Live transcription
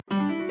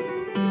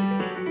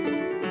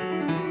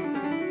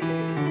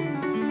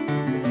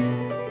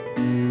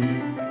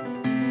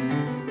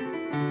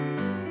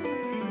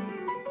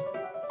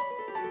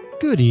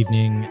Good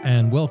evening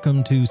and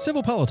welcome to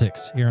Civil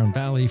Politics here on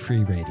Valley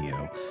Free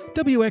Radio,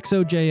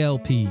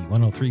 WXOJLP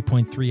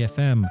 103.3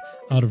 FM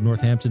out of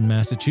Northampton,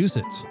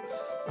 Massachusetts.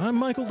 I'm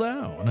Michael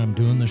Dow and I'm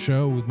doing the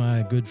show with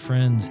my good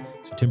friends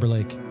Sue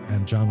Timberlake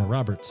and John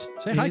Roberts.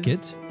 Say hi,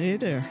 kids. Hey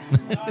there.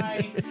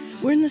 Hi.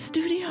 We're in the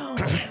studio.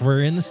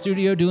 We're in the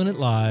studio doing it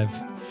live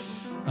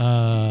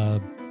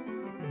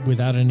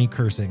without any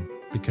cursing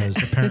because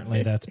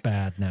apparently that's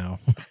bad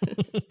now.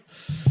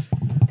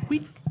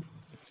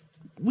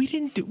 We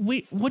didn't do.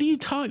 Wait, what are you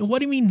talking? What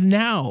do you mean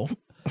now?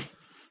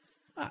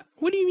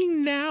 What do you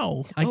mean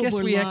now? I guess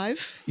we're we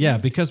live? Yeah,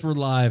 because we're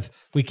live,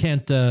 we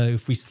can't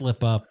if we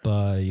slip up,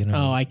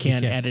 Oh, I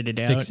can't edit it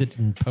out. Fix it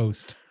in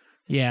post.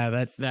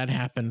 Yeah, that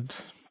happened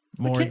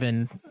more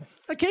than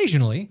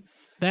Occasionally.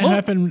 that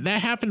happened.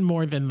 That happened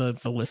more than the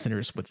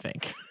listeners would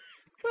think.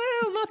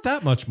 Well, not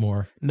that much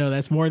more. No,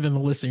 that's more than the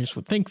listeners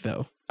would think,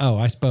 though. Oh,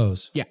 I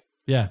suppose. Yeah.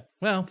 Yeah.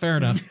 Well, fair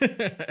enough.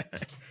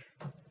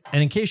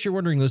 And in case you're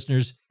wondering,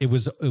 listeners, it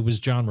was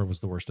John was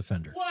the worst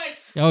offender.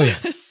 What? Oh yeah.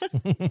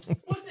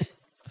 What the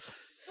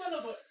son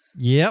of a?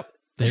 Yep.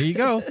 There you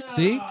go.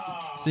 See?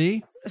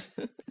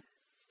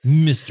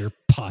 Mr.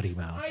 Potty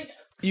Mouth.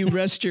 You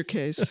rest your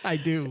case. I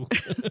do.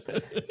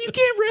 You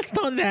can't rest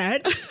on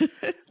that.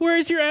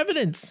 Where's your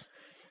evidence?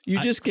 You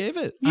just gave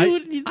it.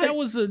 That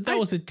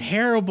was a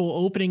terrible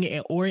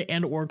opening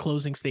or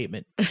closing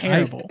statement.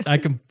 Terrible.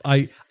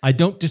 I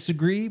don't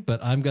disagree, but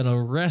I'm gonna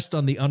rest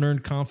on the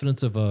unearned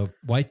confidence of a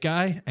white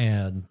guy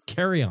and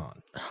carry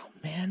on. Oh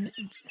man.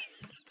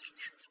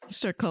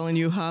 Start calling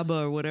you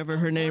Haba or whatever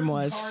her name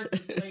was.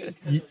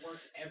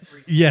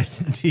 Yes,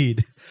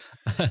 indeed.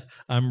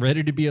 I'm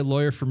ready to be a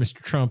lawyer for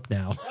Mr. Trump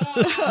now.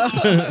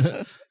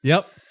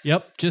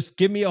 Yep. Just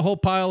give me a whole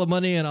pile of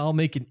money and I'll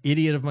make an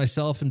idiot of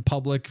myself in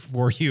public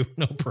for you.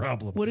 No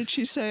problem. What did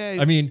she say?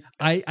 I mean,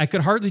 I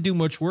could hardly do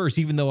much worse,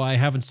 even though I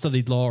haven't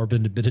studied law or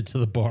been admitted to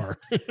the bar.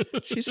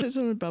 She said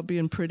something about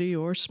being pretty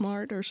or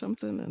smart or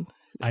something. And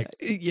I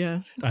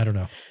don't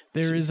know.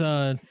 There is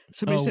a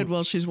somebody said,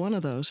 well, she's one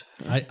of those.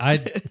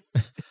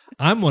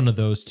 I'm one of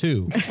those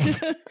too.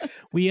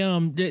 We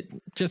did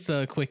just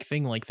a quick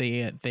thing, like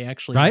they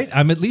actually right.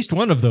 I'm at least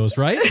one of those,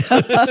 right?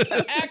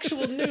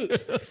 actual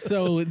news.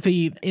 So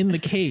in the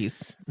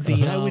case,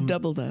 I would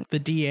double that. The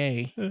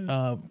DA,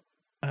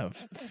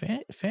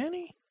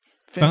 Fannie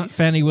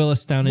Fannie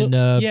Willis down in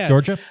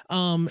Georgia.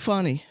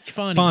 Fani.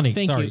 Fani.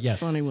 Thank Sorry, you. yes.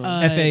 Fani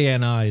Willis.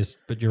 FANIs,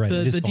 but you're right.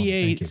 It is The Fani.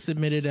 DA Thank you.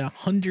 submitted a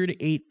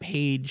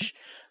 108-page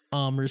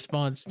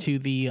response to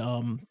the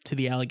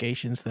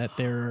allegations that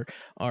there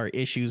are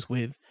issues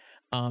with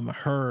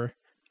her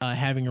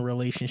having a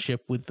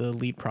relationship with the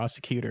lead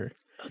prosecutor.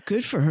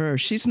 Good for her.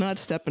 She's not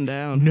stepping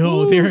down.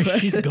 No,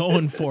 she's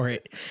going for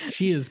it.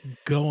 She is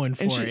going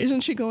for it.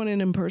 Isn't she going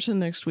in person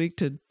next week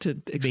to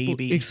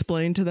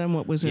explain to them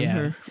what was in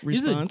her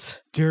response?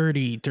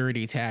 Dirty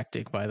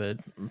tactic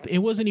it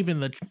wasn't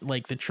even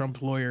the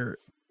Trump lawyer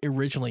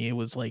originally. It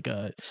was like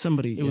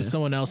it was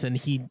someone else, and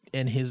he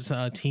and his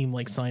team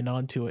signed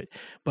on to it.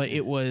 But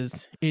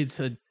it's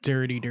a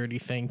dirty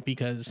thing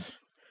because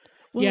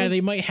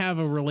they might have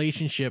a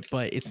relationship,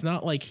 but it's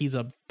not like he's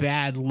a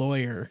bad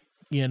lawyer,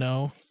 you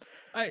know.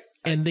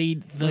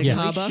 The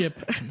relationship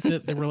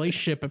the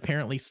relationship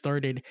apparently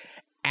started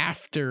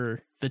after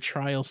the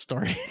trial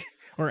started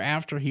or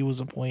after he was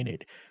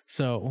appointed.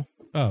 So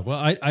oh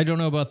well, I don't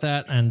know about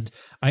that, and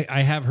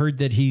I have heard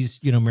that he's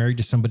married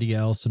to somebody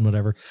else and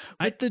whatever.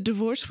 The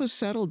divorce was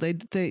settled.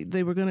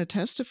 They were going to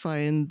testify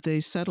and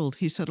they settled.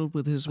 He settled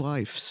with his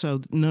wife,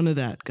 so none of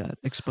that got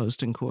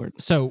exposed in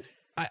court. So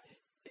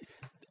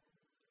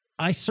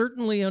I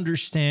certainly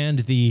understand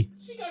the.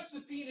 She got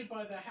subpoenaed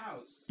by the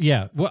House.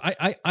 Yeah, well,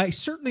 I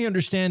certainly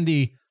understand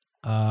the.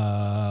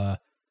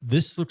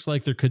 This looks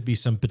like there could be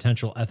some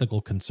potential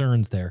ethical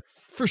concerns there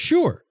for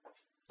sure.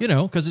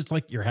 Because it's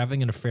like you're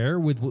having an affair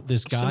with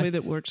this guy. Somebody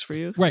that works for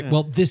you. Right. Yeah.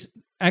 Well,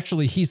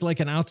 he's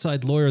like an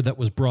outside lawyer that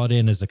was brought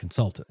in as a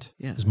consultant,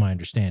 is my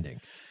understanding.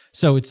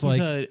 So it's he's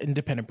an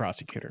independent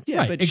prosecutor. Yeah,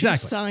 right, but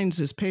exactly. She signs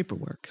his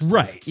paperwork. So.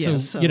 Right. Yeah,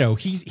 so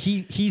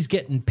he's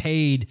getting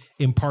paid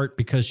in part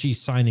because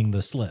she's signing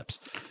the slips.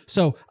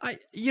 So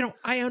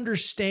I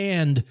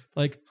understand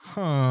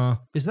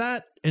is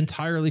that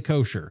entirely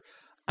kosher?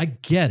 I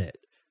get it.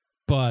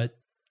 But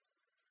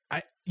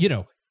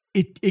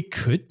it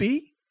could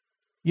be,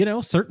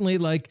 certainly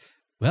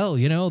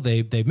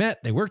they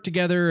met, they worked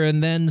together,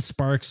 and then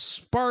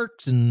sparks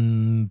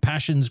and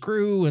passions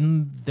grew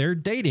and they're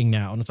dating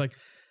now. And it's like,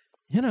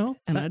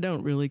 and I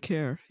don't really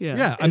care. Yeah.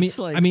 Yeah.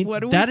 What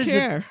do we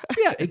care?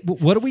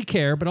 What do we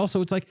care? But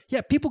also it's like,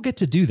 people get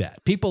to do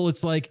that. People,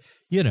 it's like,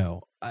 I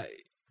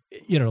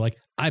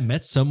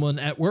met someone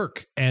at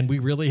work and we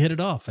really hit it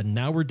off and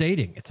now we're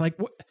dating. It's like,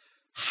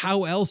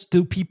 how else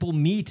do people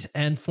meet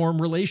and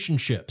form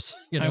relationships?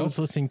 I was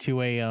listening to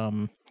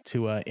an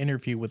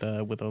interview with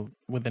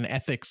an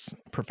ethics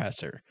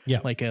professor,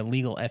 like a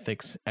legal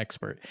ethics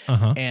expert,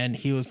 and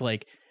he was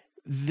like,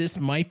 this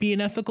might be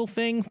an ethical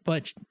thing,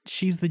 but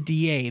she's the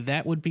DA.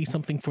 That would be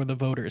something for the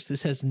voters.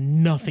 This has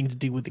nothing to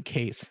do with the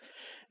case.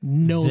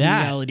 no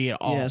legality at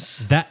all.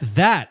 Yes.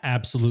 That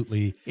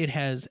absolutely. It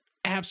has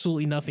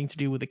absolutely nothing to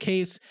do with the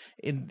case,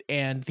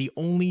 and the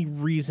only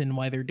reason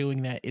why they're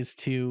doing that is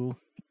to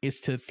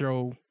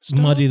throw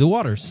muddy the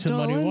waters.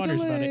 about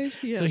it.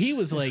 Yes. So he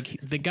was like,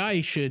 the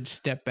guy should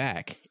step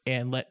back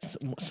and let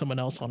someone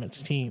else on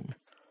its team.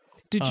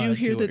 Did you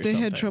hear that they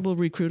had trouble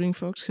recruiting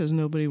folks because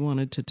nobody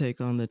wanted to take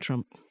on the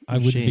Trump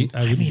machine?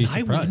 I wouldn't be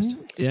surprised.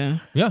 Yeah.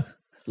 Yeah.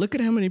 Look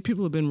at how many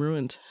people have been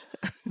ruined.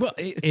 Well,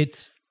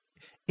 it's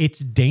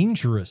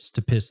dangerous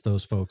to piss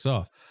those folks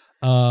off.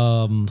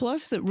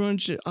 Plus, that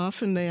ruins you.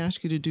 Often they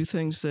ask you to do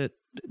things that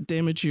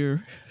damage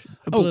your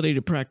ability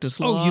to practice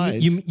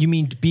lies. You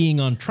mean being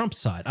on Trump's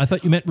side? I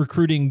thought you meant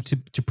recruiting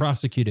to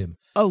prosecute him.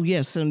 Oh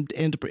yes, and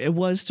it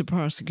was to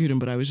prosecute him,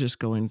 but I was just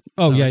going.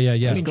 Oh sorry.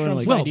 yeah. I mean,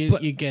 Trump's side,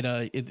 you get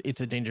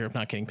it's a danger of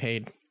not getting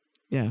paid.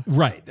 Yeah.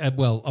 Right.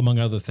 Well, among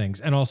other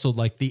things, and also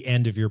like the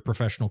end of your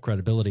professional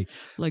credibility.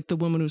 Like the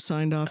woman who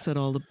signed off that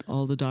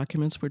all the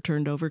documents were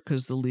turned over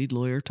because the lead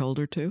lawyer told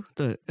her to.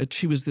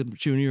 She was the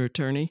junior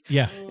attorney.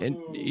 Yeah. And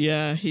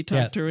he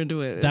talked her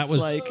into it. That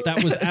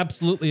was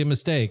absolutely a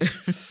mistake.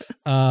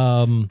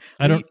 I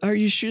don't. Are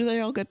you sure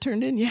they all got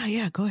turned in?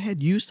 Yeah. Go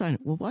ahead. You sign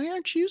it. Well, why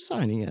aren't you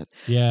signing it?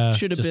 Yeah.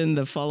 Should have been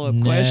the follow-up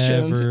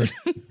question.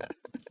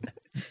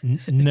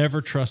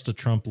 Never trust a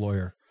Trump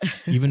lawyer,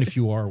 even if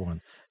you are one.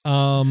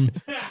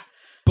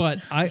 But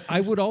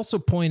I would also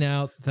point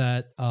out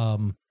that,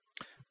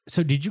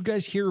 so did you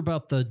guys hear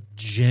about the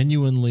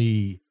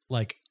genuinely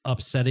like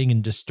upsetting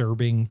and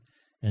disturbing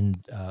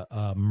and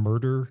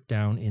murder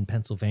down in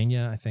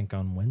Pennsylvania, I think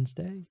on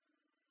Wednesday?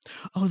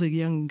 Oh, the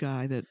young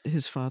guy that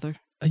his father.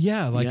 This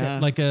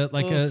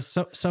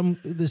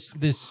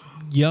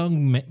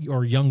young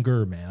or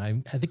younger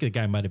man. I think the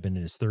guy might have been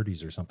in his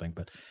 30s or something,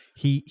 but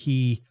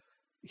he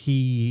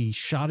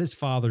shot his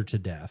father to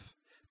death.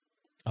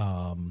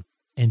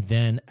 And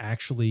then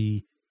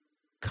actually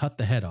cut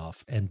the head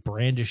off and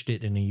brandished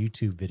it in a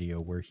YouTube video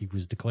where he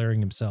was declaring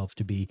himself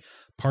to be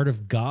part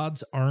of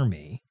God's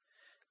army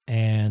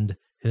and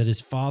that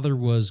his father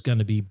was going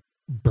to be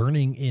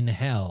burning in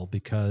hell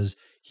because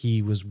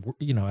he was,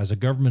 as a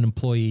government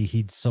employee,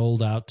 he'd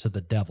sold out to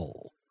the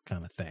devil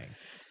kind of thing.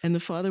 And the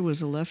father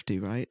was a lefty,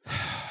 right?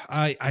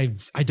 I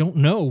don't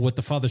know what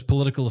the father's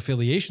political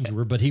affiliations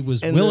were, but he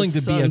was willing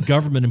to be a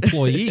government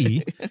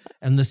employee.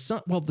 And the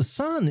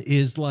son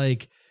is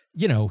like,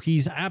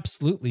 he's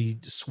absolutely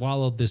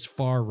swallowed this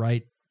far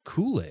right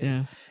Kool-Aid.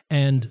 Yeah.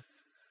 And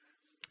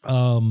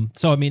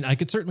so, I mean, I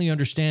could certainly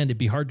understand it'd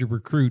be hard to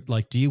recruit.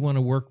 Like, do you want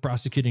to work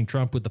prosecuting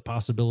Trump with the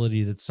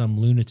possibility that some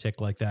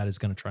lunatic like that is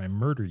going to try and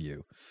murder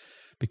you?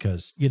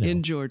 Because,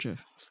 in Georgia.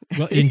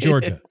 Well, in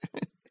Georgia.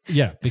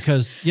 Yeah,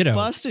 because,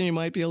 Boston, you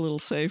might be a little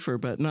safer,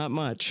 but not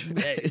much.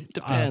 It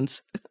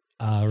depends.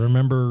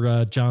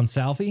 Remember John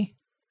Salvi?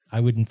 I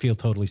wouldn't feel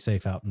totally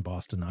safe out in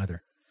Boston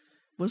either.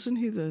 Wasn't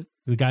he the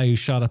guy who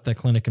shot up that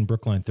clinic in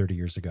Brookline 30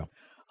 years ago?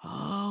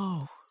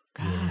 Oh,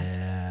 God.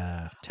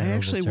 Yeah. I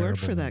actually worked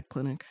for that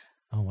clinic.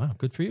 Oh, wow.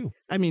 Good for you.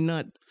 I mean,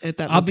 not at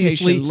that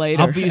location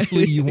later.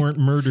 Obviously, you weren't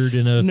murdered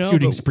in a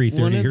shooting spree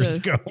 30 years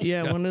ago.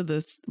 Yeah, one of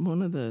the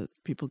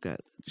people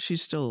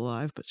she's still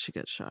alive, but she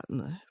got shot in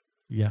the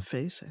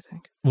face, I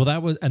think. Well,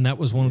 that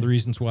was one of the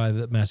reasons why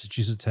the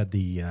Massachusetts had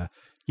the,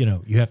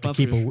 you have to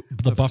keep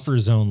the buffer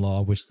zone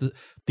law, which the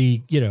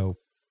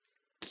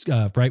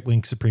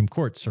right-wing Supreme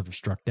Court sort of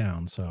struck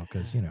down. So,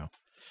 because,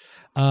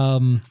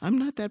 I'm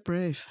not that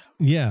brave.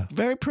 Yeah.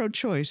 Very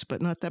pro-choice,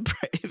 but not that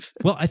brave.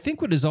 Well, I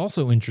think what is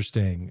also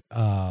interesting,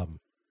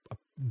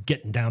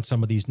 getting down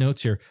some of these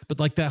notes here, but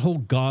like that whole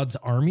God's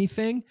army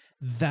thing,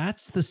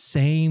 that's the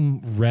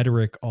same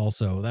rhetoric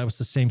also. That was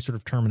the same sort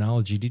of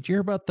terminology. Did you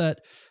hear about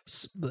that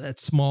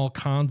small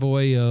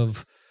convoy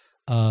of,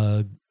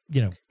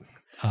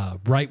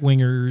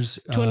 right-wingers?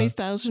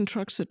 20,000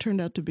 trucks that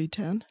turned out to be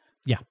 10?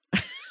 Yeah.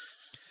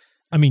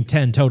 I mean,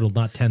 10 total,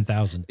 not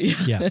 10,000.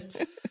 Yeah.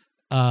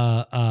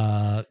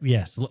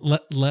 Yes,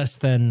 less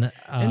than.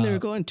 And they were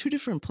going two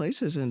different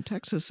places in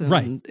Texas and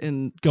right.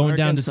 in going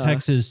Arkansas. Down to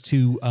Texas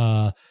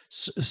to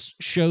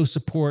show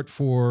support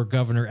for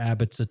Governor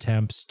Abbott's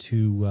attempts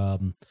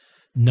to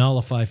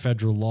nullify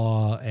federal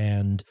law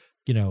and,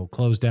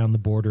 close down the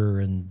border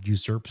and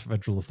usurp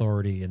federal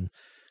authority and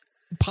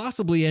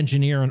possibly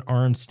engineer an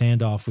armed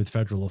standoff with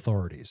federal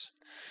authorities.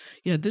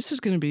 Yeah, this is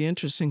going to be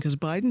interesting because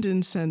Biden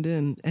didn't send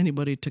in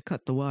anybody to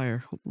cut the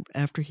wire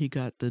after he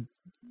got the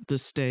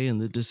stay and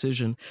the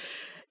decision.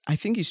 I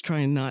think he's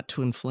trying not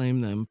to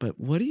inflame them, but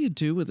what do you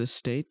do with a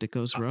state that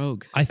goes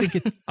rogue? I think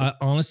it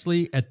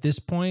honestly at this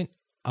point,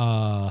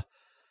 I'm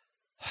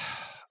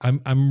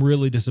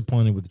really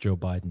disappointed with Joe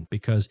Biden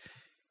because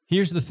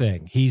here's the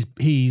thing: he's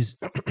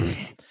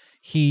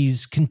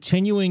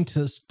continuing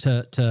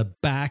to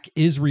back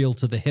Israel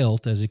to the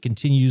hilt as it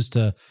continues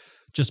to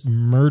just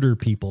murder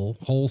people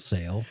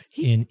wholesale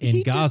in Gaza.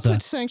 He did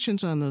put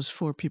sanctions on those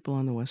 4 people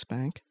on the West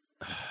Bank.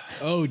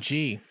 Oh,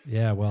 gee.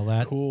 Yeah, well,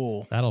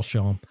 cool. That'll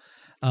show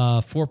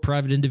him. 4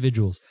 private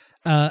individuals.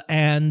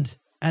 And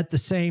at the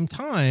same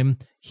time,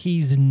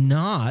 he's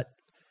not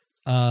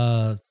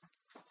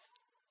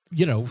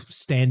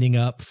standing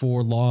up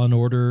for law and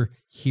order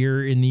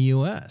here in the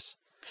U.S.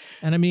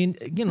 And I mean,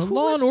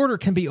 law and order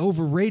can be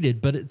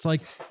overrated, but it's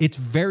like, it's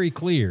very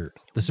clear.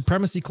 The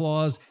Supremacy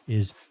Clause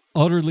is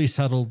utterly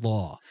settled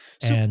law.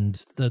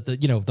 And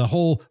the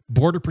whole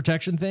border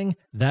protection thing,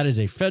 that is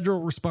a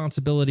federal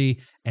responsibility.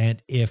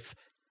 And if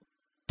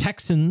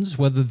Texans,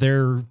 whether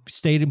they're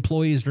state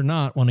employees or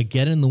not, want to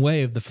get in the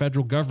way of the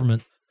federal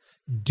government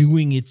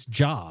doing its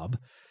job,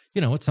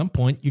 at some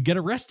point you get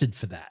arrested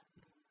for that.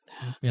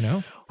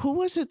 Who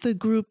was it? The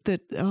group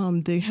that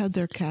they had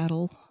their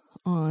cattle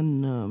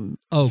on?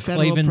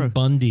 Clavin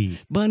Bundy.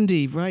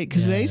 Bundy, right?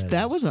 Because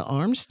that was an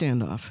arms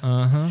standoff.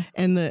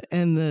 And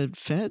the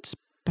feds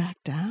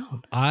backed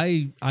down.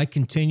 I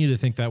continue to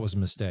think that was a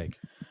mistake.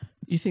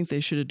 You think they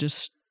should have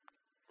just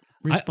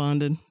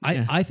responded?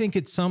 I think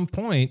at some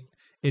point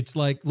it's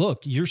like,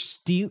 look,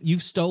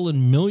 you've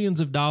stolen millions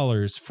of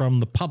dollars from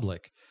the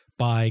public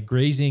by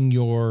grazing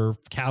your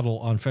cattle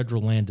on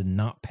federal land and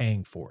not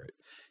paying for it.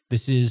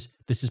 This is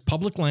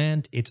public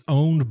land. It's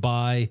owned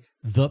by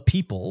the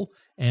people,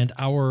 and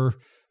our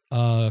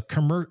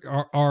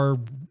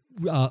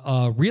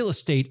real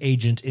estate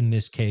agent in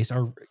this case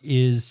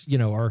is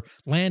our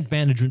land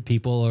management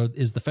people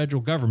is the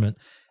federal government,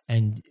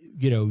 and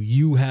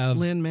you have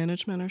land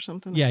management or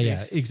something.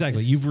 Yeah,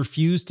 exactly. You've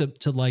refused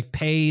to like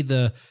pay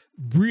the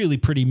really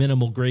pretty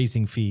minimal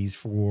grazing fees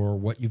for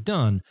what you've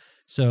done.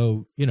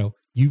 So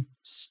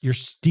you're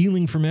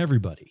stealing from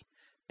everybody,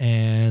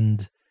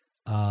 and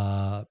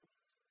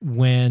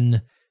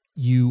when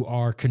you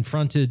are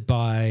confronted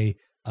by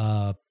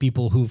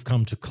people who've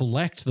come to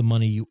collect the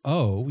money you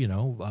owe,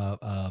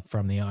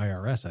 from the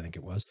IRS, I think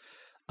it was,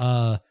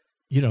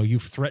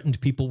 you've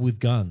threatened people with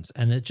guns.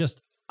 And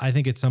I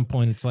think at some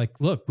point it's like,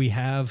 look,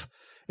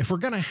 if we're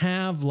going to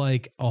have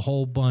like a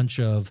whole bunch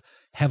of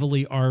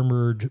heavily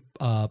armored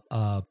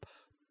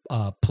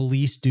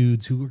police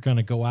dudes who are going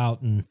to go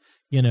out and,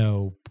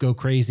 go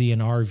crazy in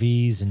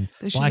RVs and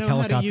black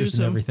helicopters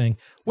and everything.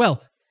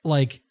 Well,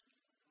 like,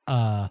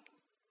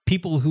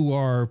 people who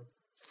are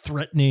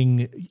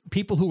threatening,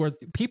 people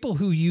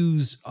who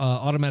use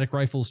automatic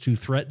rifles to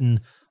threaten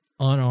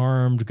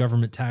unarmed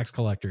government tax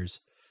collectors,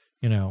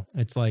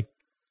 it's like,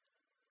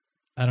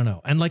 I don't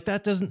know. And like,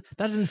 that doesn't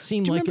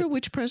seem like. Do you remember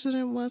which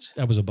president it was?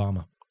 That was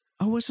Obama.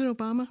 Oh, was it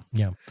Obama?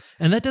 Yeah.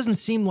 And that doesn't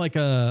seem like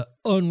a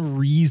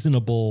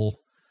unreasonable,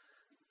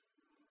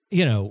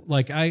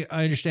 like I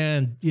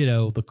understand,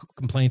 the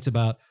complaints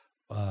about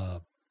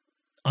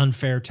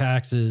unfair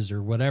taxes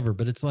or whatever,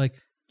 but it's like,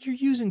 you're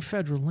using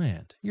federal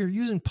land, you're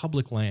using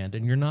public land,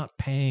 and you're not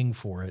paying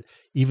for it,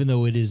 even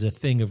though it is a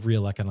thing of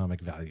real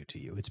economic value to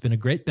you. It's been a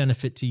great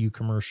benefit to you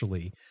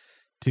commercially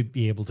to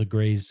be able to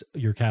graze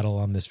your cattle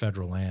on this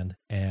federal land,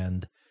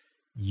 and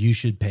you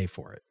should pay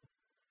for it.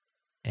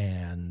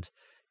 And,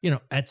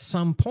 at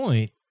some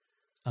point,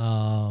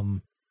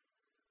 the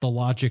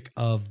logic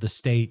of the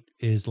state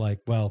is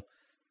like, well,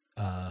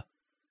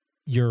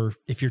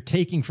 if you're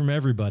taking from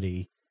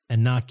everybody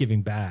and not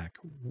giving back,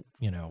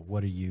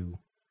 what are you?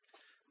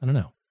 I don't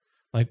know.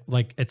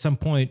 Like at some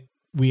point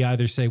we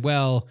either say,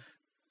 well,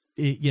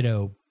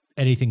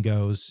 anything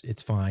goes,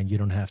 it's fine. You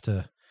don't have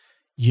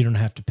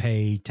to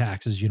pay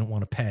taxes you don't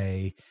want to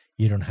pay.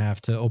 You don't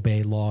have to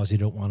obey laws you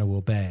don't want to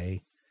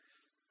obey.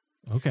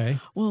 Okay.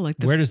 Well, like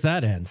where does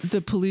that end?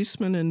 The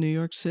policeman in New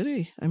York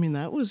City. I mean,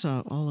 that was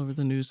all over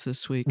the news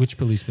this week. Which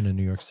policeman in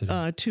New York City?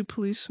 2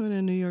 policemen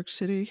in New York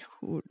City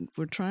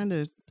were trying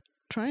to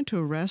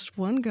arrest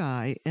one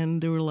guy,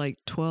 and there were like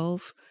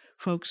 12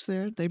 folks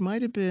there. They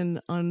might have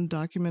been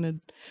undocumented.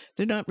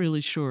 They're not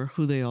really sure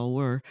who they all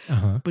were,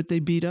 but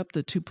they beat up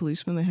the 2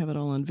 policemen. They have it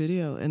all on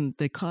video, and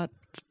they caught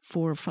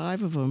 4 or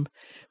 5 of them,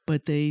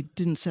 but they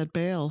didn't set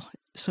bail.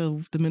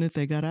 So the minute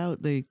they got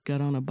out, they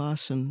got on a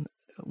bus and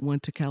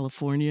went to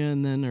California,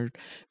 and then, or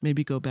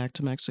maybe go back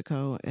to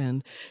Mexico.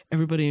 And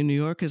everybody in New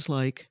York is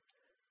like,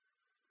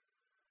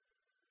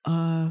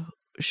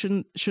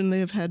 shouldn't they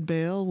have had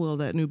bail? Well,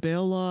 that new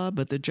bail law,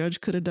 but the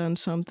judge could have done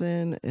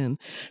something. And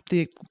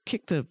they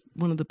kicked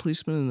one of the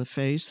policemen in the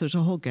face. There's a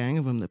whole gang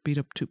of them that beat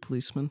up 2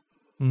 policemen.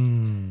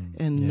 And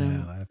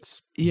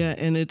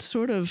and it's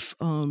sort of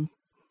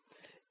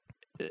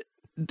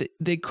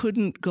they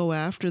couldn't go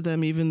after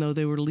them even though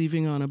they were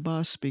leaving on a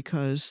bus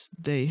because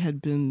they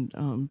had been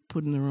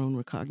put in their own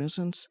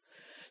recognizance.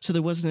 So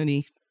there wasn't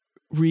any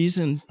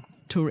reason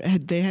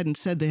they hadn't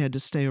said they had to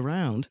stay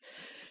around.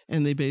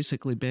 And they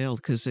basically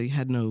bailed because they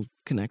had no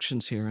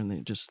connections here, and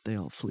they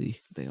all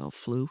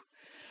flew.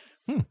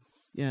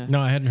 Yeah. No,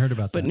 I hadn't heard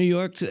about that. But New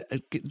York,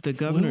 the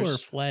governor flew or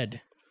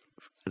fled.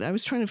 I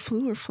was trying to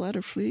flew or fled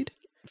or fleed.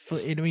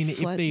 I mean,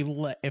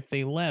 if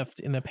they left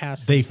in the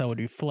past tense, that would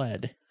be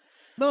fled.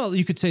 Well,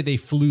 you could say they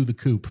flew the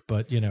coop,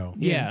 but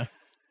Yeah.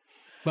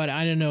 But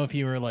I don't know if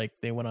you were like,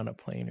 they went on a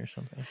plane or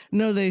something.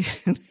 No, they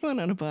went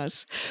on a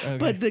bus. Okay.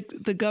 But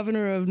the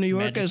governor of New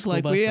York is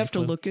like, we have to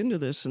look into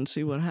this and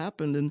see what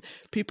happened. And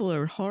people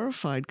are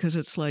horrified because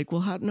it's like,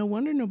 well, no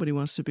wonder nobody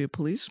wants to be a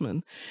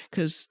policeman.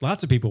 Because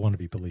lots of people want to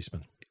be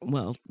policemen.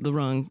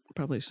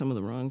 probably some of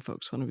the wrong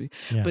folks want to be,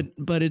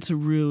 but it's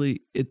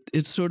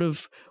it's sort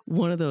of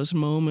one of those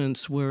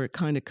moments where it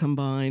kind of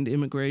combined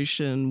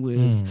immigration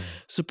with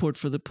support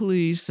for the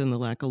police and the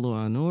lack of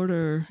law and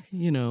order,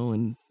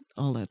 and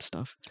all that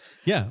stuff.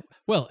 Yeah.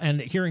 Well, and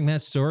hearing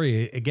that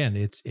story again,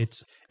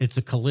 it's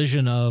a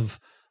collision of,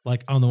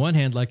 like, on the one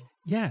hand, like,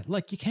 yeah,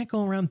 like, you can't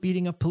go around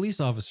beating up police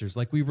officers.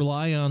 Like, we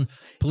rely on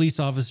police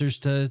officers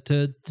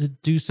to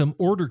do some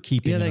order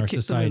keeping in our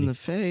society. Them in the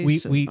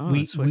face. We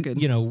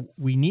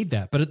we need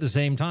that. But at the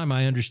same time,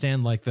 I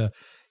understand, like,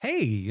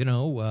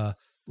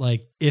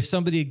 like, if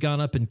somebody had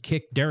gone up and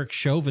kicked Derek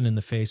Chauvin in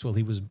the face while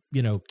he was,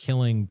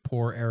 killing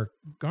poor Eric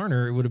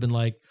Garner, it would have been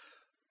like,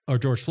 or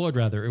George Floyd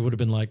rather, it would have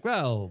been like,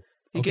 well,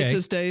 he gets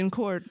his day in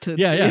court.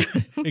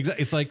 Exactly.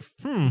 It's like,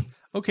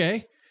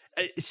 okay.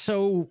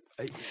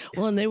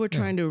 And they were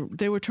trying to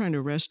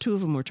arrest, two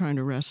of them were trying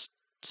to arrest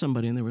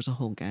somebody, and there was a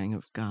whole gang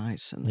of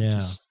guys, and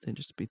they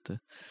just beat the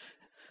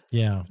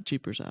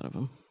jeepers out of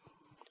them.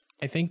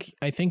 I think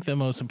the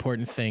most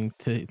important thing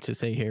to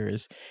say here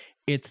is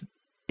it's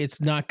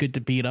not good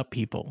to beat up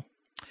people.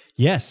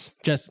 Yes.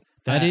 Just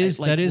that is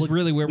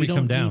really where we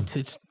come down.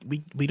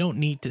 We don't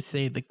need to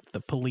say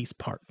the police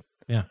part.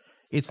 Yeah.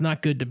 It's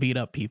not good to beat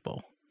up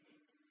people.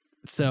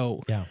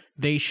 So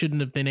they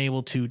shouldn't have been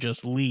able to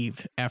just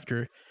leave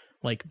after,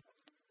 like,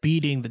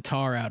 beating the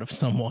tar out of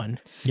someone.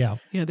 Yeah.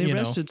 Yeah, they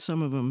arrested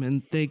some of them,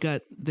 and they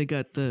got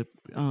the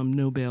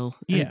no bail.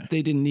 Yeah.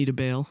 They didn't need a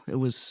bail. It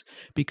was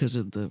because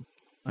of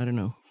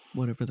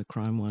whatever the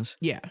crime was.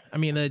 Yeah. I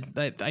mean,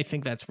 I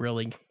think that's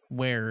really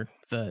where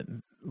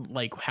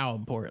how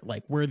important,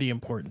 like, where the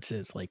importance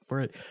is, like,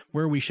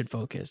 where we should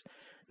focus.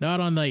 Not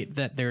on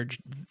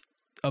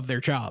their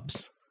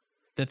jobs,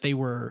 that they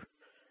were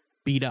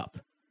beat up.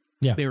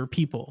 Yeah. There were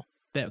people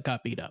that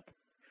got beat up.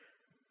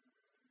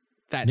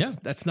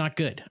 That's not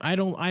good. I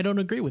don't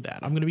agree with that.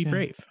 I'm going to be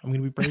brave. I'm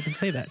going to be brave and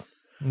say that.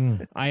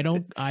 I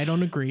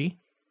don't agree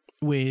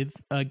with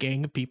a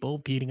gang of people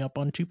beating up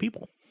on two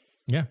people.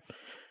 Yeah.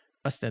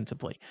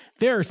 Ostensibly.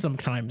 There are some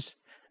times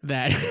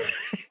that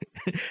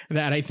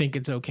that I think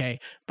it's okay,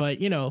 but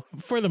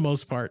for the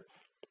most part,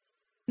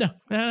 no,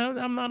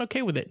 I'm not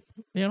okay with it.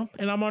 And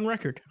I'm on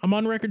record. I'm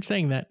on record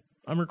saying that.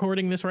 I'm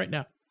recording this right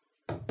now.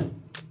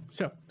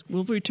 So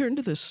we'll return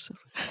to this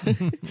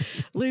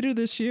later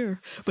this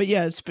year. But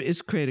yeah,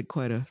 it's created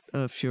quite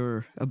a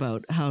furor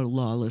about how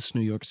lawless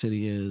New York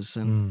City is.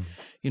 And,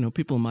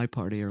 people in my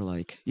party are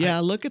like,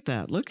 look at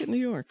that. Look at New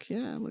York.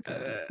 Yeah, look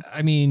at that.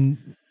 I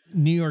mean,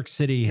 New York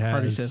City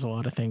party says a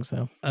lot of things,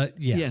 though.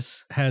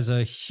 Yes. Has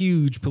a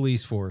huge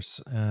police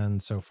force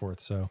and so forth.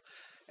 So,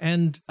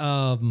 and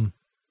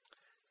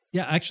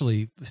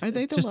actually, are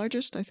they the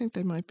largest? I think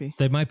they might be.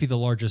 They might be the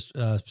largest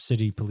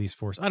city police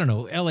force. I don't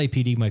know.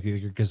 LAPD might be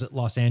bigger because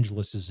Los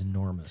Angeles is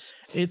enormous.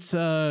 It's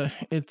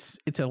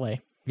LA.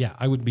 Yeah,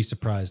 I wouldn't be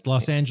surprised.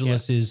 Los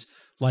Angeles is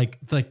like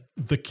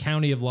the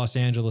county of Los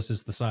Angeles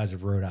is the size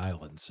of Rhode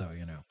Island. So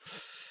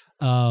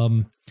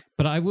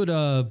but I would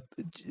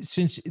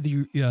since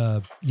you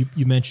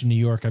mentioned New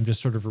York, I'm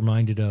just sort of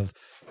reminded of,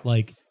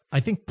 like, I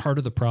think part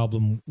of the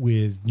problem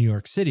with New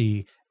York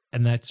City,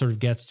 and that sort of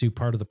gets to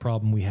part of the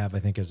problem we have, I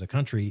think, as a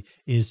country,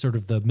 is sort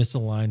of the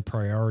misaligned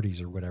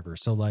priorities or whatever.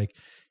 So, like,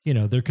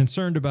 they're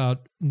concerned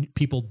about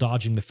people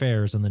dodging the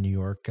fares on the New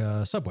York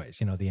subways,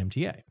 the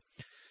MTA.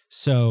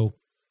 So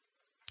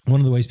one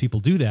of the ways people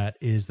do that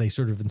is they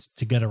sort of,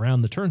 to get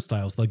around the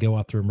turnstiles, they'll go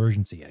out through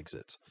emergency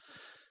exits.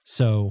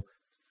 So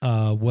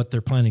what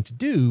they're planning to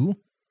do,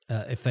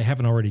 if they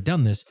haven't already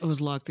done this, was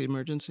lock the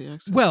emergency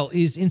exit. Well,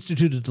 is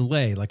institute a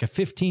delay, like a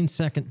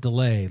 15-second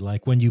delay.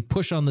 Like, when you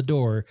push on the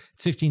door,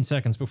 it's 15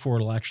 seconds before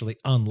it'll actually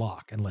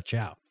unlock and let you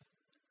out.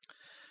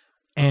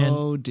 And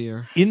oh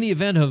dear! In the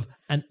event of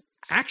an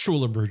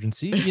actual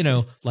emergency,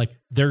 like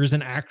there is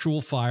an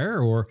actual fire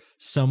or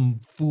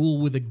some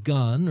fool with a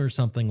gun or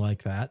something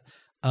like that,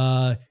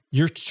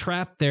 you're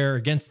trapped there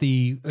against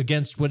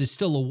what is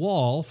still a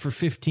wall for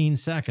 15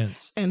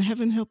 seconds. And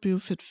heaven help you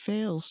if it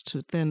fails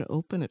to then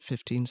open at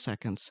 15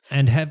 seconds.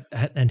 And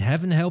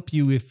heaven help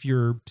you if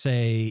you're,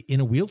 say,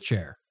 in a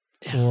wheelchair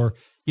or,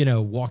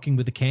 walking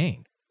with a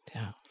cane.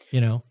 Yeah.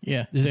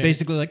 This is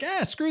basically like,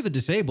 screw the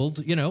disabled.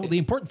 The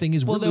important thing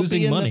is we're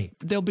losing money.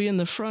 They'll be in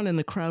the front and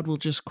the crowd will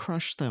just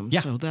crush them.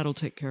 Yeah. So that'll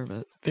take care of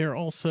it. They're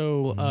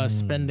also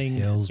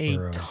spending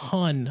a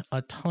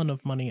ton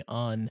of money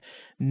on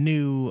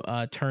new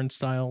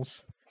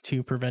turnstiles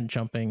to prevent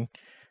jumping,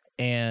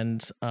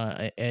 and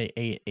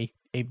a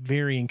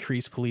very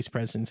increased police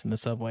presence in the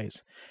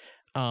subways.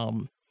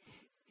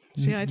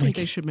 See, I think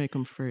they should make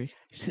them free.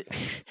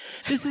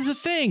 This is a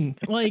thing,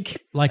 like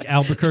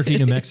Albuquerque,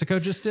 New Mexico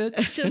just did.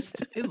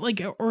 Just they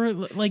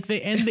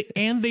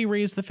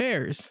raise the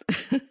fares,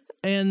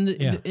 and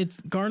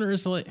it's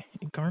Garner's like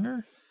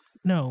Garner,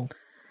 no.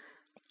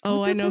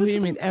 Oh, I know who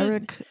you mean,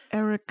 Eric.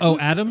 Oh,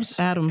 Adams.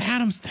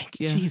 Thank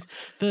you. Jeez,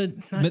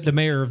 the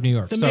mayor of New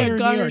York.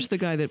 Garner's the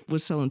guy that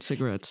was selling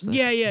cigarettes.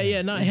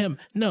 Yeah, not him.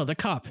 No, the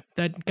cop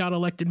that got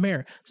elected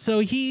mayor. So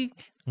he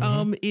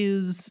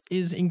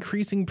is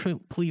increasing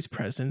police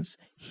presence.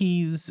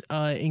 He's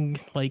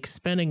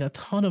spending a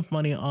ton of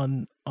money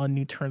on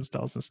new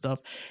turnstiles and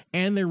stuff,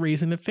 and they're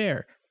raising the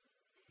fare.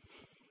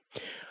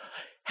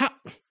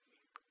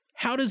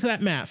 How does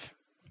that math?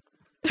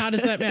 How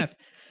does that math?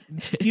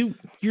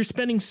 You're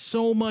spending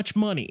so much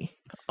money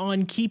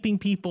on keeping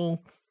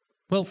people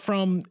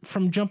from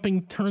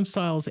jumping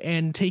turnstiles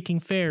and taking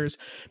fares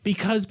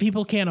because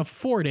people can't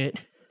afford it.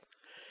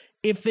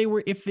 If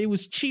it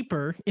was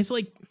cheaper, it's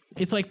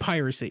like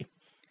piracy.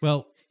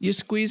 Well, you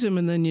squeeze them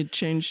and then you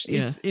change.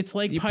 Yeah, it's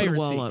like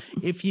piracy.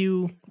 If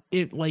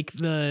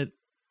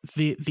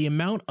the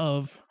amount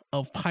of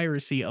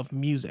piracy of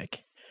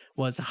music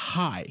was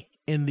high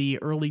in the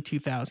early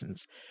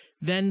 2000s,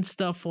 then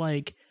stuff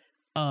like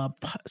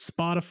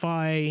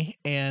Spotify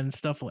and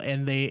stuff,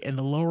 and the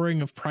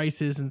lowering of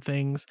prices and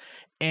things,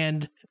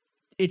 and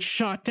it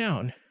shot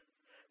down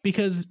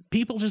because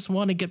people just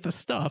want to get the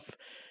stuff.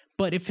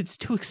 But if it's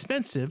too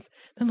expensive,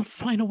 then they'll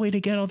find a way to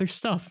get other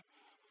stuff.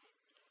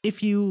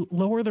 If you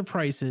lower the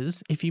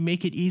prices, if you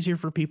make it easier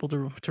for people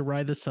to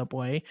ride the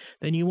subway,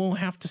 then you won't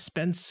have to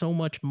spend so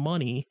much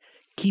money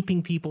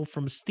keeping people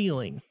from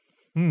stealing.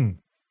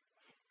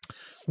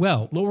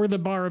 Well, lower the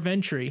bar of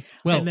entry.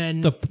 Well, and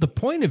then the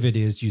point of it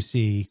is, you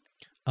see,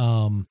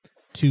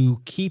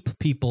 to keep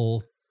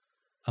people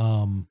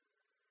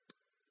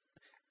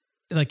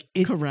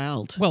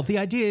corralled. Well, the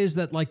idea is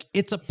that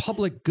it's a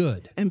public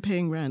good and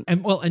paying rent.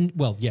 And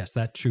yes,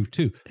 that's true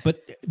too.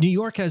 But New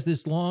York has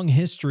this long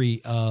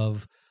history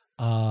of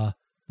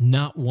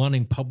not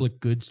wanting public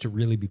goods to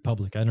really be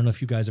public. I don't know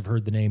if you guys have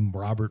heard the name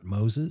Robert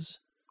Moses.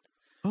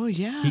 Oh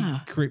yeah,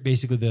 he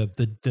basically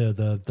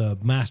the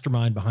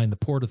mastermind behind the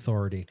Port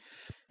Authority.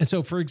 And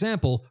so, for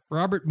example,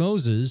 Robert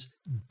Moses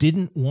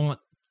didn't want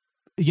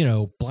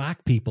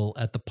black people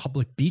at the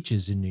public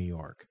beaches in New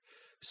York.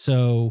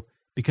 So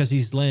because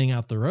he's laying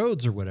out the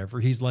roads or whatever,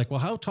 he's like, well,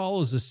 how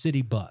tall is a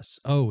city bus?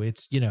 Oh,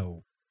 it's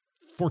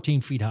 14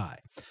 feet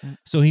high.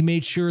 So he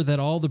made sure that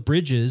all the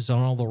bridges on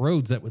all the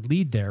roads that would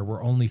lead there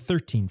were only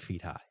 13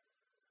 feet high.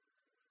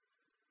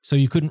 So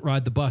you couldn't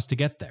ride the bus to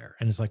get there.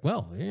 And it's like,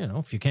 well,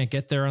 if you can't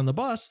get there on the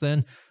bus,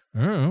 then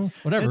I don't know,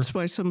 whatever. That's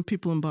why some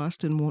people in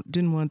Boston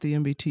didn't want the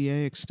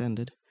MBTA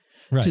extended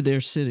to their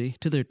city,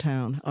 to their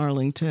town,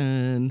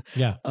 Arlington.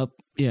 Yeah.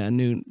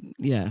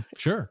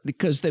 Sure.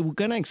 Because they were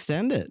going to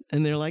extend it.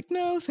 And they're like,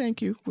 no,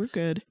 thank you. We're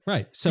good.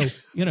 Right. So,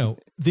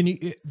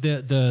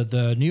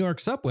 the New York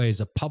subway is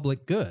a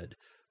public good,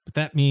 but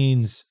that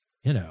means,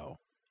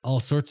 all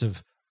sorts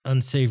of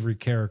unsavory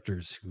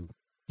characters who,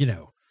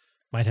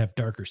 might have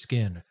darker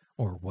skin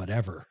or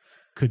whatever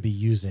could be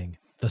using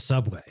the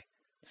subway.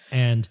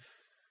 And,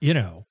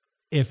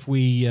 if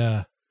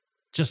we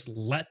just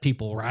let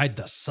people ride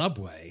the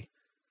subway,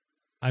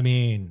 I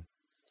mean,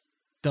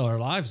 their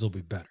lives will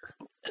be better.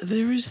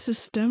 There is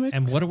systemic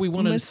and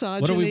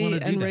misogyny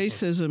and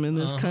racism in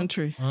this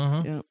country.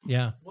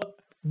 Yeah.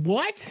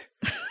 What?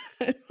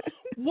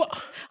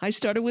 What? I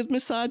started with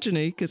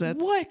misogyny because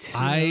that's what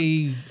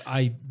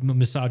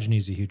misogyny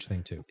is a huge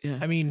thing too. Yeah.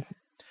 I mean,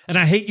 and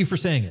I hate you for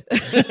saying it.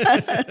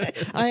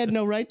 I had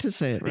no right to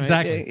say it. Right?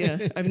 Exactly.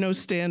 Yeah. I have no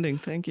standing.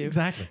 Thank you.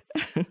 Exactly.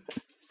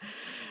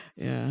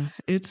 Yeah,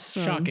 it's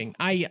shocking.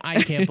 I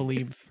can't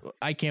believe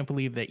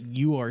that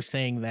you are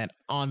saying that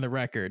on the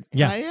record.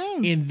 Yeah, I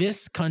am. In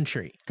this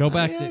country. Go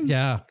back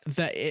to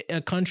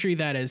a country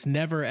that has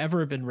never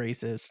ever been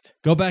racist.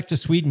 Go back to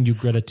Sweden, you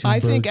Greta Thunberg.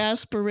 I think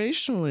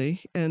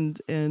aspirationally,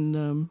 and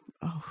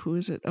who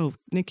is it? Oh,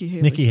 Nikki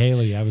Haley. Nikki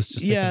Haley. I was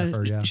just thinking of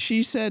her. Yeah,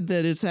 she said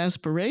that it's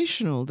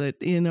aspirational.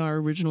 That in our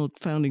original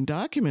founding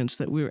documents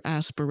that we're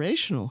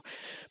aspirational,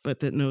 but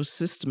that no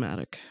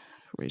systematic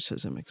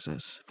racism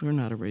exists. We're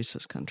not a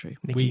racist country.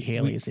 Nikki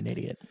Haley is an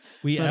idiot.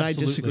 But I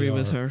disagree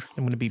with her.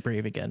 I'm going to be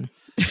brave again.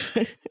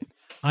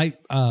 I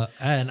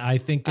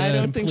think I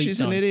don't think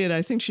she's an idiot.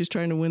 I think she's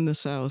trying to win the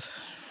South.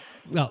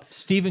 Well,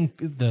 Stephen,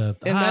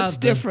 that's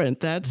different.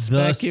 That's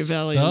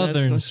Machiavellian.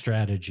 Southern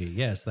strategy.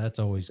 Yes, that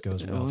always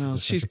goes well. Well,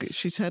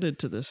 she's headed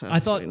to the South. I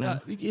thought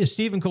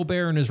Stephen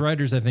Colbert and his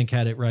writers, I think,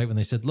 had it right when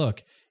they said,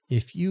 "Look,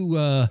 if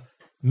you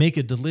make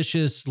a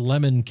delicious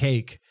lemon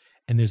cake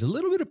and there's a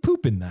little bit of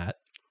poop in that,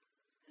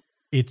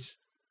 it's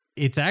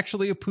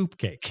actually a poop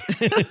cake."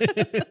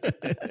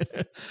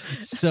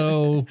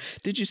 So,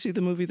 did you see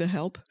the movie The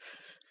Help?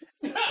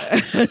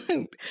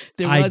 I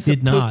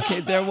did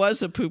not. There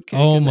was a poop cake.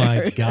 Oh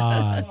my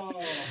God!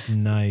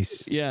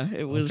 Nice. Yeah,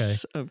 it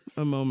was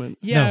a moment.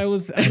 Yeah, no, it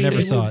was. I mean,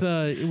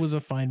 it was a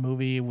fine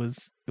movie. It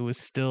was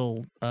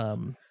still,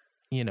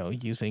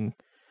 using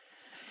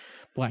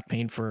black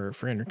paint for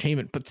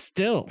entertainment, but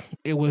still,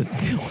 it was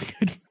still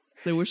good.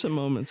 There were some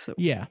moments that.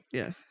 Yeah,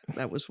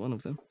 that was one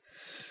of them.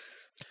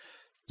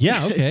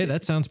 Yeah. Okay,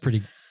 that sounds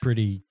pretty.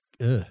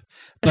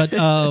 But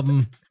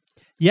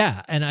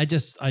yeah, and I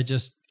just.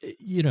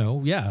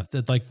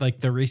 That like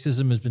the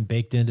racism has been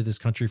baked into this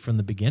country from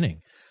the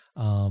beginning.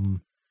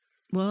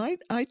 Well,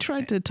 I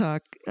tried to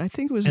talk. I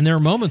think it was, and there are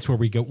moments where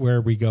we go,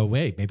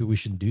 wait, maybe we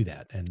shouldn't do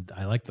that. And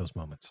I like those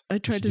moments. I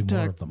tried to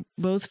talk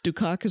both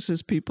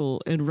Dukakis's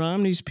people and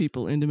Romney's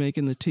people into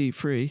making the tea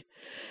free.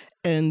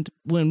 And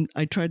when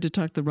I tried to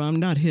talk to Rom,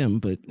 not him,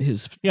 but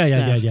his staff,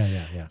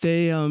 yeah.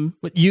 They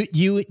But you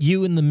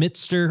and the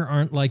Mitster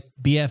aren't like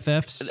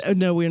BFFs?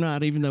 No, we're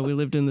not, even though we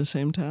lived in the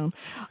same town.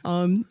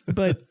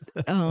 But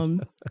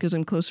because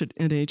I'm closer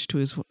in age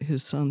to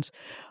his sons.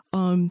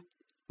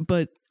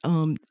 But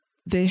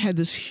they had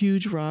this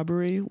huge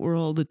robbery where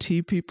all the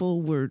tea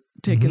people were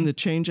taking the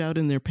change out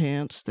in their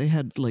pants. They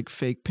had like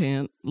fake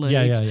pant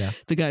legs. Yeah.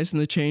 The guys in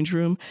the change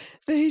room,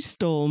 they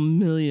stole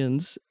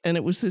millions. And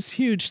it was this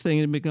huge thing.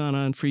 It had been going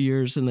on for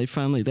years. And they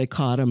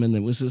caught them. And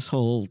there was this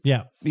whole,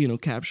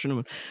 capturing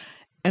them.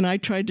 And I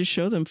tried to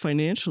show them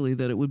financially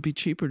that it would be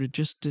cheaper to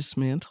just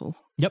dismantle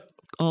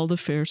all the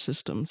fare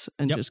systems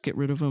and just get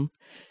rid of them.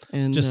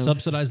 And just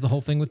subsidize the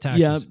whole thing with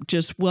taxes. Yeah,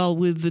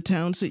 with the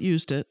towns that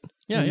used it.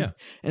 Yeah.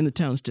 And the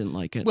towns didn't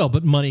like it. Well,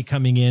 but money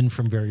coming in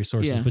from various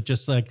sources, but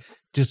just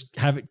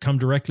have it come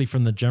directly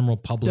from the general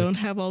public. Don't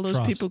have all those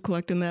people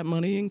collecting that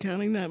money and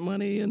counting that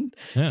money and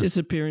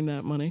disappearing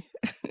that money.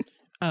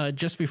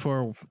 Just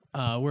before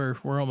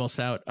we're almost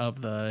out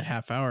of the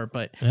half hour,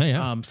 but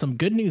some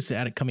good news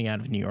coming out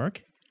of New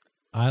York.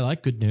 I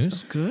like good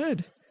news.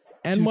 Good.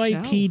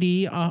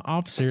 NYPD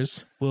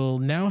officers will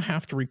now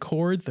have to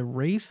record the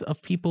race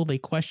of people they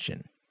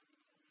question.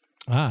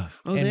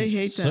 They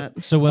hate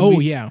that.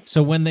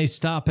 So when they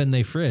stop and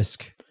they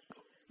frisk.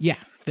 Yeah,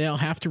 they'll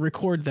have to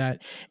record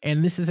that.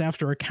 And this is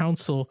after a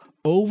council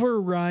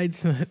overrode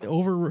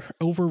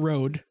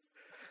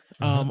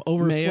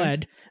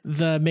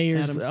the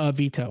mayor's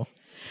veto.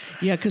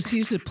 Yeah, because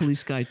he's a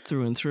police guy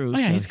through and through. Oh,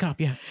 yeah, he's a cop,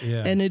 yeah.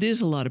 And it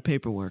is a lot of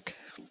paperwork.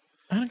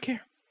 I don't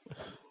care.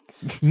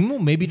 Well,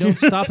 maybe don't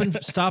stop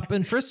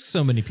and frisk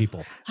so many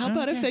people. How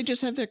about if they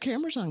just have their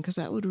cameras on? Because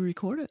that would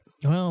record it.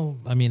 Well,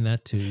 I mean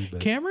that too.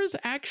 But cameras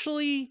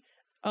actually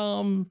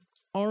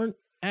aren't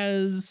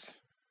as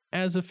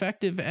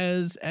effective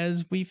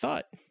as we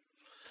thought.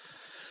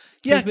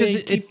 Yeah, because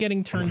they keep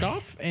getting turned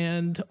off,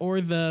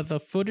 or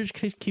the footage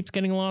keeps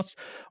getting lost,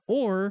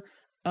 or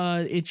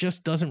it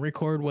just doesn't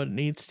record what it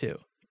needs to.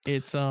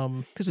 It's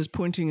because it's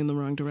pointing in the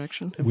wrong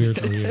direction,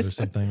 weirdly or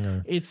something.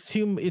 Or it's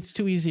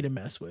too easy to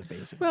mess with,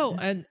 basically. Well,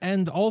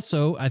 and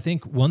also I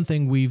think one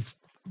thing we've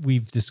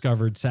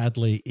discovered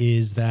sadly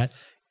is that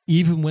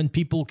even when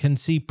people can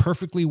see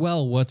perfectly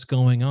well what's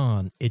going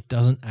on, it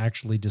doesn't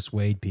actually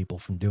dissuade people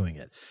from doing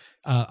it.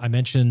 I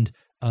mentioned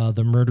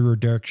the murderer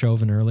Derek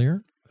Chauvin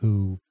earlier,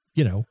 who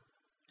you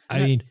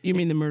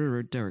mean the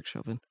murderer Derek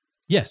Chauvin?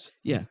 Yes,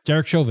 yeah,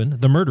 Derek Chauvin,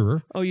 the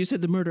murderer. Oh, you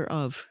said the murder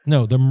of?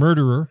 No, the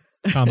murderer.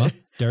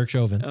 Derek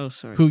Chauvin. Oh,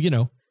 sorry. Who,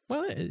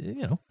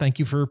 thank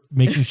you for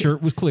making sure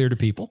it was clear to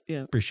people.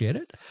 Yeah. Appreciate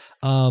it.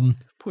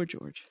 Poor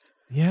George.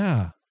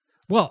 Yeah.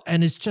 Well,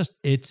 and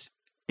it's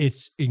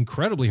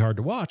incredibly hard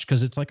to watch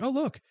because it's like, oh,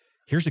 look,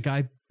 here's a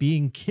guy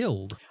being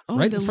killed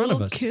right in front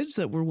of us. The kids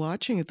that were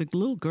watching it, the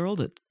little girl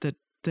that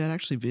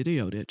actually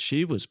videoed it,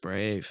 she was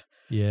brave.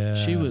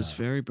 Yeah. She was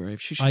very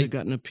brave. She should have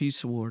gotten a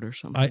Peace Award or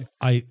something.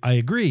 I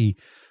agree.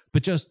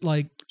 But just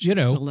like,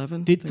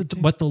 11,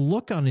 but the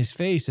look on his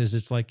face is,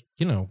 it's like,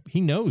 he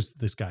knows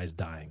this guy's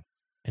dying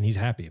and he's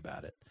happy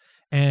about it.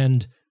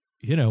 And,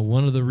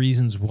 one of the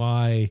reasons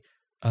why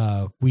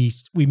we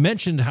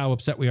mentioned how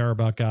upset we are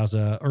about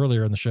Gaza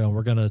earlier in the show, and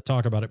we're going to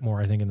talk about it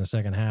more, I think, in the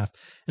second half.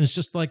 And it's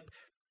just like,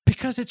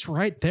 because it's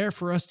right there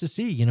for us to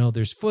see,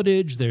 there's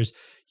footage, there's,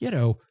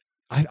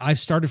 I've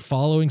started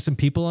following some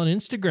people on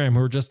Instagram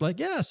who are just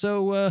like, yeah,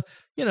 so,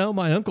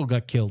 my uncle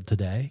got killed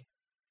today.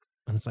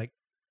 And it's like,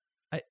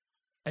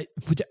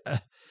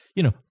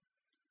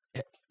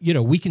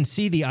 we can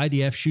see the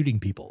IDF shooting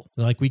people.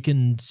 Like, we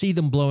can see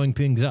them blowing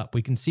things up.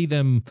 We can see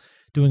them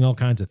doing all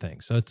kinds of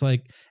things. So it's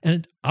like,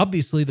 and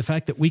obviously the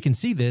fact that we can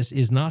see this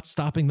is not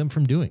stopping them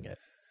from doing it.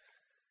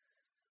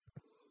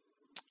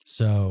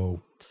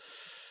 So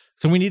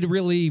we need to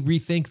really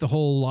rethink the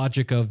whole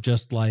logic of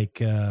just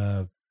like,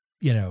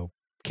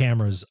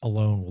 cameras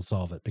alone will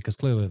solve it, because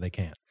clearly they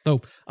can't.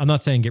 Though I'm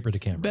not saying get rid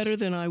of cameras. Better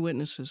than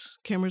eyewitnesses.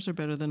 Cameras are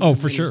better than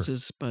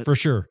eyewitnesses. For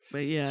sure.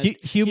 But yeah,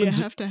 humans,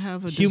 you have to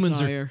have a humans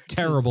desire are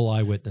terrible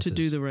eyewitnesses to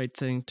do the right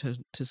thing,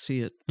 to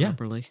see it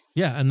properly.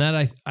 Yeah, and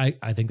that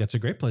I think that's a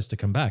great place to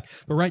come back.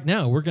 But right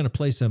now we're going to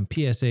play some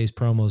PSAs,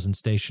 promos, and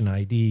station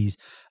IDs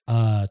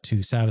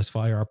to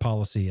satisfy our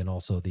policy and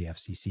also the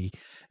FCC.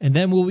 And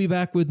then we'll be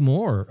back with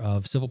more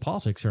of Civil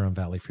Politics here on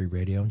Valley Free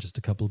Radio in just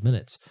a couple of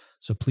minutes.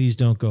 So please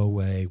don't go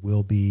away.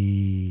 We'll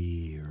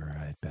be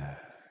right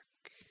back.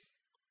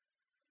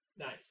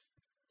 Nice.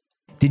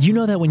 Did you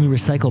know that when you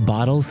recycle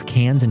bottles,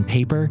 cans, and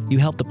paper, you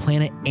help the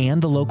planet and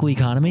the local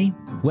economy?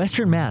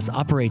 Western Mass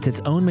operates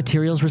its own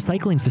materials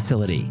recycling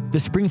facility, the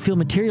Springfield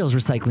Materials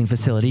Recycling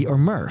Facility, or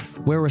MRF,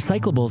 where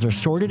recyclables are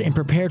sorted and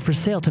prepared for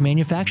sale to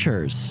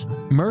manufacturers.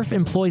 MRF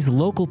employs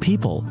local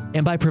people,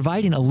 and by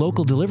providing a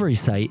local delivery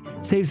site,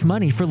 saves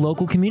money for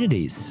local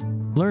communities.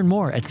 Learn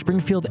more at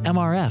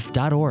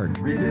springfieldmrf.org.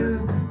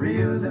 Reduce,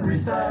 reuse, and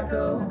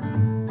recycle.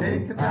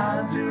 Take the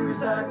time to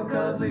recycle,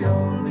 'cause we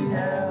only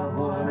have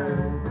one Earth.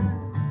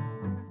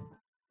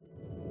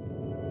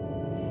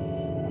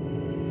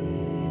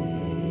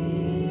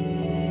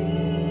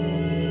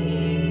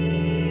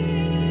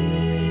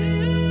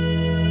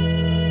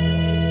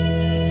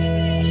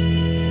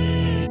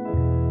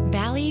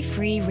 Valley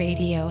Free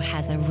Radio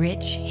has a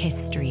rich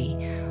history.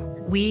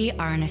 We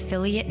are an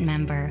affiliate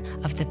member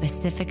of the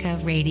Pacifica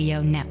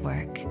Radio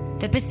Network.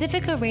 The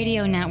Pacifica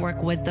Radio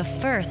Network was the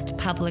first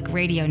public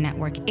radio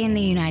network in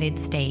the United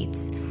States,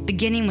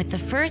 beginning with the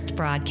first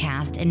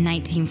broadcast in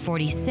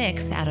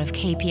 1946 out of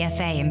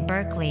KPFA in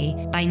Berkeley.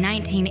 By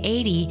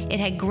 1980, it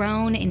had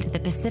grown into the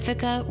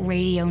Pacifica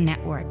Radio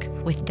Network,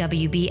 with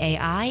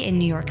WBAI in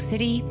New York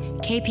City,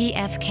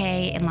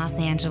 KPFK in Los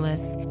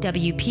Angeles,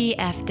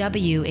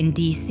 WPFW in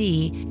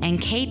DC, and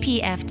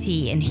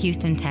KPFT in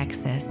Houston,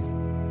 Texas.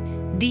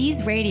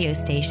 These radio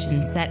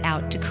stations set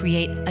out to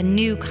create a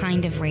new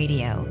kind of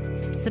radio,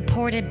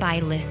 supported by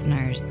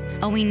listeners,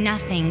 owing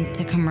nothing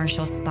to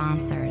commercial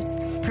sponsors,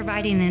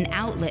 providing an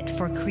outlet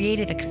for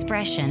creative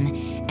expression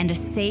and a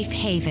safe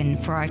haven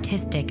for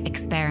artistic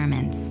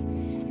experiments.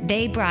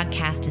 They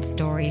broadcasted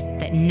stories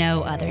that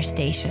no other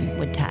station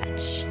would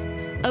touch.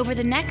 Over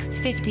the next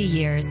 50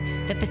 years,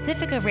 the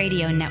Pacifica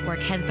Radio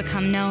Network has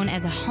become known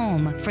as a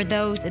home for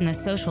those in the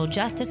social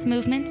justice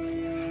movements,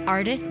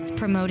 artists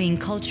promoting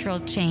cultural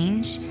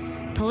change,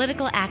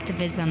 political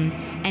activism,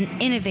 and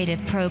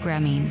innovative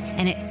programming,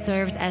 and it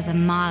serves as a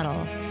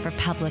model for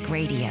public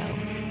radio.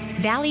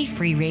 Valley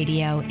Free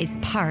Radio is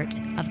part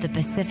of the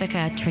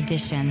Pacifica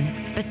tradition.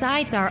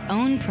 Besides our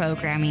own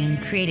programming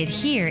created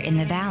here in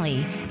the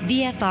Valley,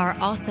 VFR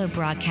also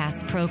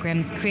broadcasts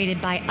programs created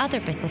by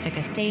other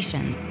Pacifica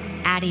stations,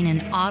 adding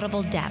an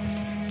audible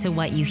depth to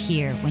what you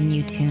hear when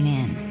you tune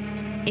in.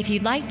 If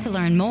you'd like to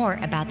learn more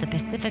about the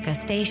Pacifica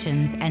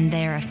stations and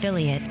their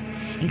affiliates,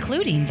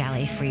 including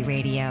Valley Free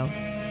Radio,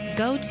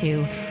 go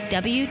to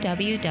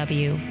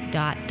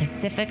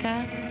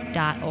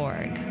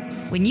www.pacifica.org.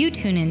 When you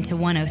tune into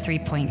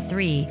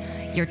 103.3,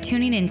 you're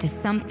tuning into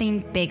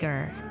something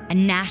bigger, a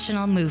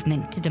national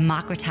movement to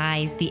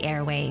democratize the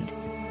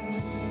airwaves.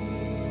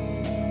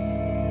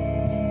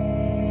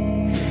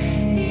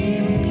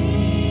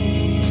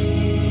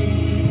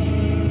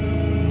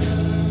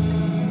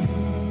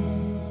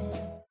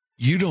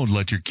 You don't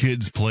let your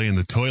kids play in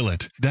the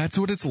toilet. That's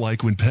what it's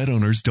like when pet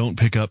owners don't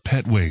pick up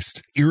pet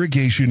waste.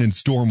 Irrigation and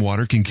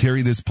stormwater can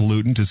carry this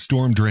pollutant to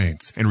storm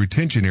drains and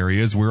retention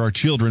areas where our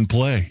children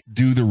play.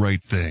 Do the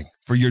right thing.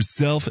 For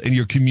yourself and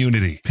your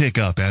community, pick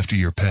up after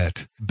your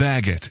pet.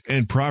 Bag it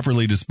and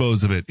properly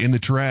dispose of it in the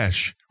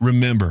trash.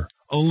 Remember,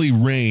 only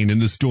rain in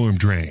the storm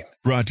drain.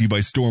 Brought to you by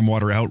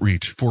Stormwater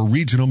Outreach for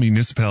regional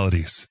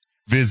municipalities.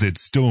 Visit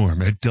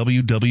Storm at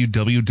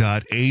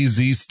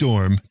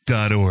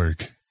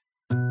www.azstorm.org.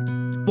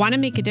 Want to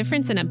make a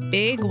difference in a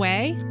big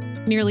way?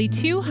 Nearly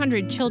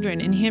 200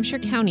 children in Hampshire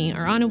County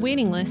are on a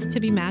waiting list to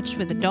be matched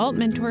with adult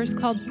mentors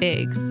called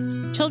BIGS.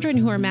 Children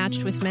who are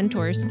matched with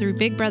mentors through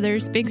Big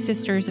Brothers Big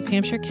Sisters of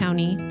Hampshire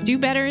County do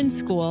better in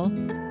school,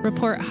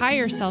 report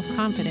higher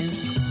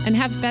self-confidence, and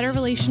have better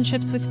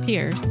relationships with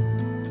peers.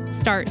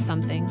 Start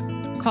something.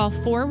 Call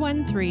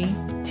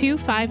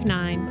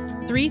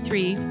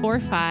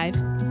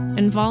 413-259-3345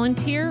 and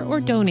volunteer or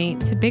donate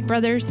to Big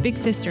Brothers Big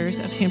Sisters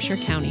of Hampshire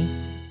County.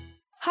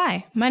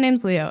 Hi, my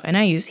name's Leo, and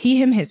I use he,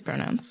 him, his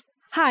pronouns.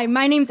 Hi,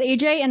 my name's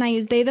AJ, and I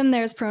use they, them,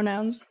 theirs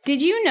pronouns. Did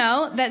you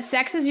know that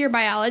sex is your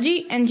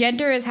biology and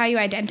gender is how you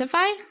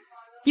identify?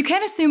 You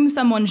can't assume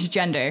someone's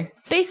gender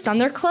based on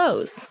their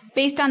clothes,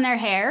 based on their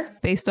hair,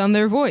 based on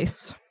their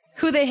voice,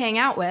 who they hang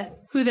out with,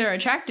 who they're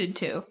attracted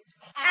to.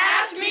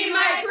 Ask me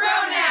my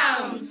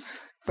pronouns!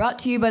 Brought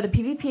to you by the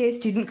PVPA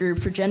Student Group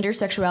for Gender,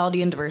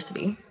 Sexuality, and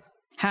Diversity.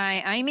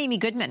 Hi, I'm Amy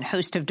Goodman,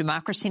 host of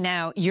Democracy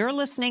Now! You're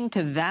listening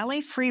to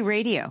Valley Free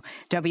Radio,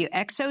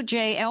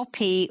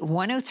 WXOJLP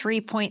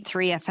 103.3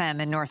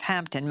 FM in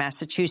Northampton,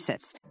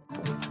 Massachusetts.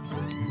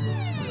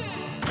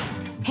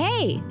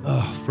 Hey!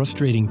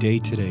 Frustrating day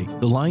today.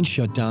 The line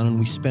shut down and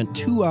we spent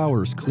 2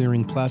 hours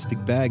clearing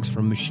plastic bags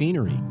from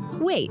machinery.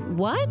 Wait,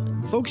 what?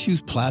 Folks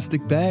use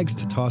plastic bags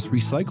to toss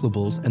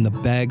recyclables and the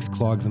bags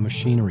clog the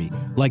machinery,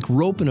 like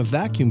rope in a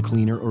vacuum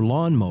cleaner or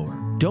lawnmower.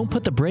 Don't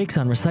put the brakes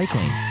on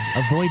recycling.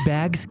 Avoid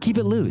bags, keep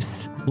it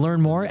loose.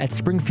 Learn more at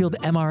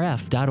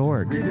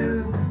springfieldmrf.org.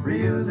 Reduce,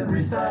 reuse, and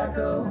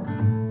recycle.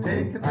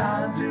 Take the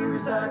time to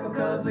recycle,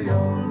 'cause we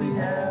only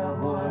have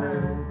one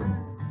Earth.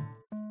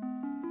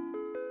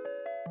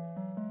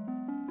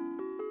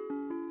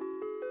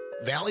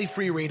 Valley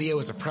Free Radio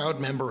is a proud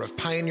member of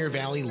Pioneer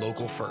Valley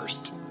Local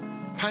First.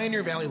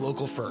 Pioneer Valley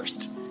Local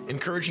First,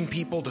 encouraging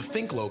people to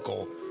think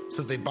local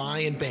so they buy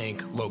and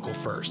bank local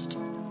first.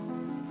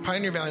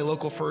 Pioneer Valley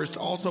Local First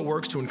also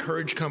works to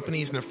encourage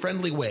companies in a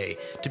friendly way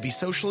to be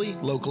socially,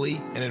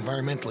 locally, and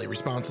environmentally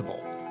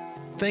responsible.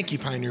 Thank you,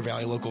 Pioneer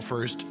Valley Local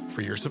First,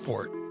 for your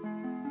support.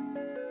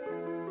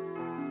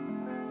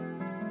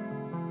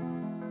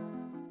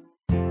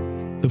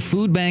 The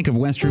Food Bank of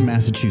Western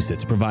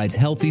Massachusetts provides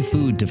healthy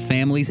food to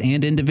families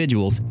and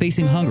individuals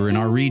facing hunger in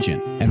our region.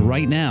 And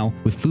right now,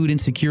 with food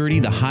insecurity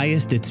the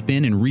highest it's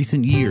been in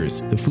recent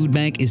years, the Food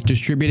Bank is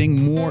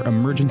distributing more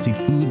emergency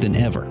food than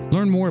ever.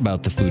 Learn more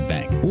about the Food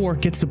Bank or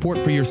get support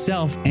for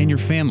yourself and your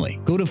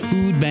family. Go to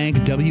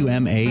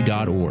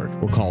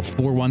foodbankwma.org or call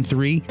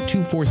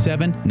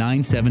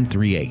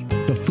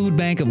 413-247-9738. The Food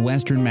Bank of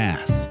Western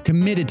Mass,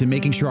 committed to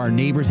making sure our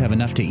neighbors have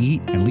enough to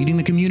eat and leading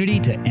the community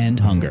to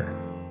end hunger.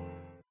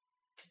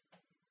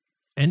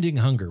 Ending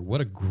hunger. What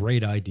a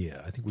great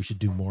idea. I think we should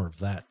do more of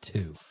that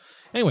too.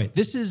 Anyway,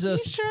 this is You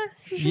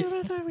sure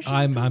about that?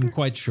 I'm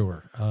quite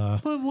sure.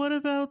 But what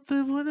about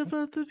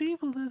the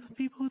people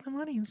with the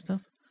money and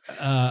stuff?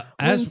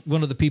 As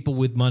one of the people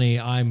with money,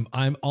 I'm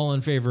all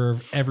in favor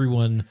of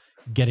everyone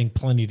getting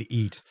plenty to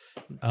eat.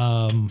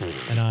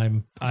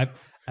 And I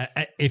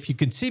if you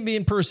can see me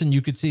in person,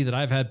 you could see that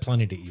I've had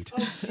plenty to eat.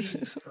 Oh,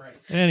 Jesus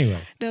Christ.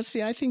 Anyway. Now,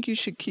 see, I think you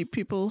should keep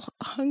people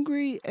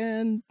hungry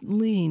and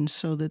lean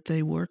so that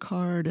they work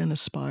hard and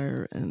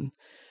aspire and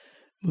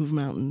move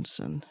mountains.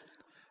 And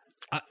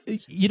I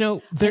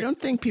don't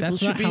think people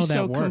should be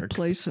so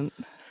complacent.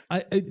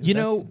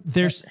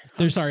 There's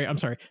I'm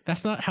sorry.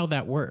 That's not how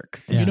that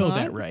works. Yeah. You know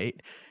that, right?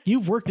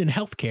 You've worked in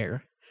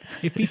healthcare.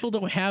 If people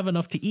don't have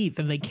enough to eat,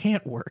 then they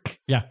can't work.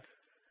 Yeah.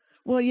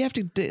 Well, you have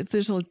to.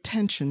 There's a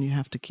tension you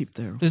have to keep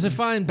there. There's a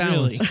fine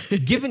balance.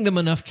 Really? Giving them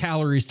enough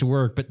calories to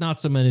work, but not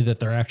so many that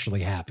they're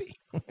actually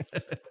happy.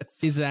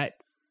 Is that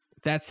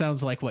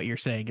sounds like what you're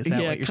saying? Is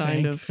that what you're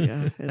saying? Kind of.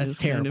 Yeah, that's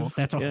terrible. Kind of,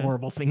 that's a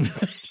horrible thing.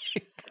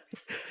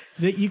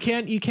 That you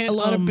can't. A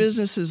lot of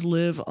businesses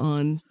live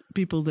on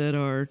people that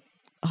are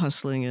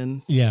hustling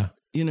and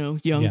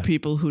young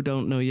people who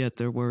don't know yet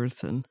their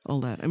worth and all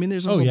that. I mean,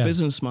 there's a whole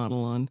business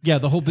model on. Yeah,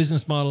 the whole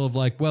business model of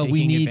like, well,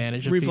 we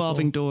need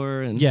revolving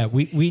door and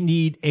we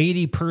need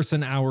 80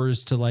 person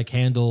hours to like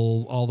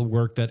handle all the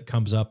work that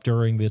comes up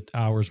during the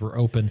hours we're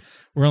open.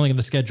 We're only going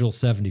to schedule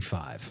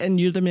 75. And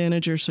you're the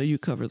manager, so you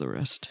cover the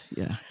rest.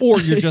 Yeah.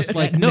 Or you're just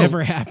like, no.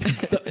 Never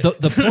happens.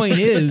 The point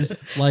is,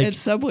 like, in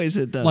some ways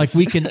it does. Like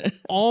we can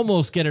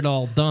almost get it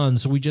all done,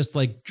 so we just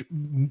like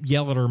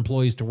yell at our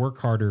employees to work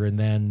harder, and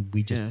then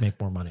we just make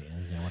more money.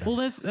 Well,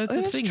 that's the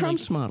thing.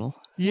 Trump's model.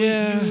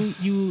 Yeah.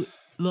 You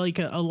like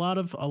a lot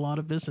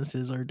of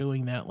businesses are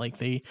doing that. Like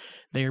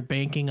they're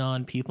banking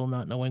on people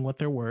not knowing what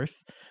they're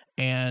worth,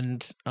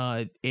 and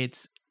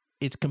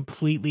it's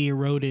completely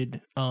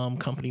eroded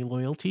company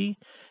loyalty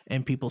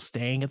and people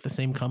staying at the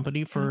same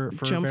company for a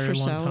very long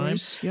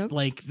salaries. time. Yep.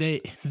 Like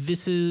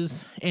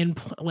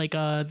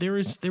there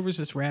was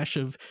this rash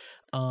of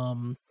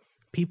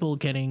people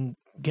getting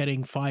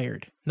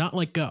fired, not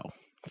let go,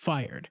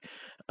 fired.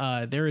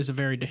 There is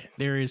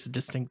a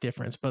distinct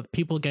difference, but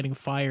people getting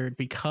fired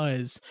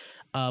because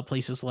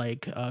places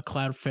like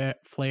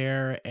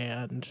Cloudflare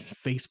and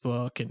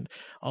Facebook and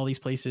all these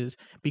places,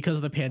 because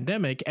of the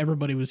pandemic,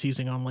 everybody was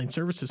using online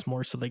services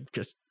more, so they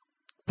just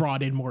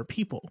brought in more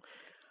people.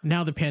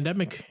 Now the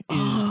pandemic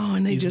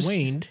is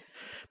waned.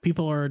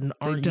 People aren't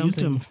dumped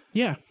using them.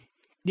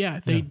 Yeah,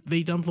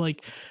 they dumped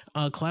like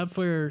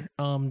Cloudflare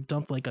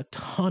dumped like a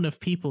ton of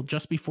people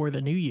just before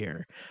the new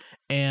year,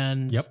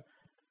 and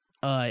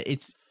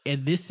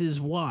this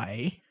is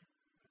why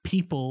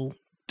people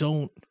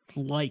don't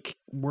like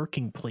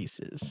working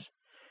places,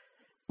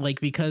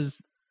 like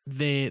because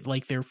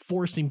they're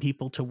forcing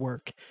people to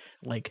work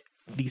like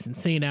these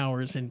insane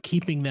hours and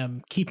keeping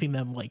them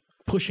like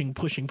pushing,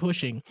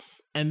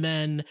 and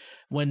then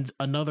when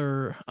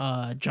another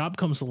job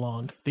comes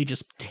along, they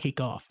just take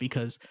off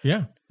because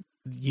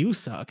you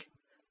suck,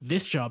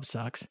 this job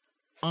sucks,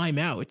 I'm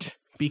out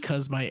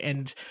because my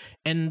and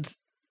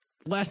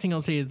last thing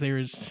I'll say is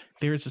there's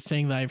a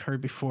saying that I've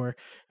heard before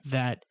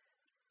that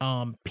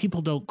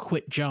people don't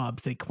quit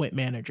jobs, they quit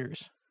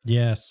managers.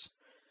 Yes,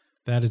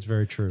 that is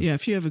very true. Yeah,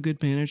 if you have a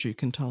good manager, you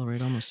can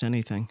tolerate almost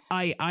anything.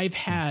 I've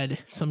had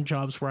some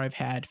jobs where I've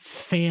had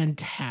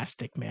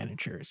fantastic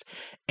managers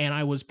and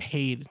I was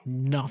paid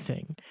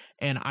nothing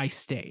and I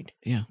stayed.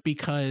 Yeah.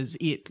 Because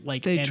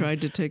they tried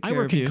to take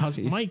care of you.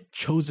 My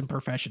chosen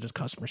profession is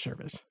customer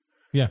service.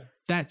 Yeah.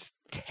 That's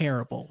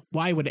terrible.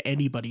 Why would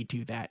anybody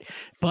do that?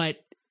 But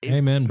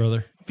amen,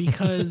 brother.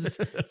 Because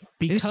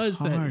it's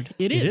hard.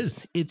 It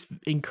is. It's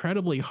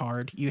incredibly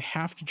hard. You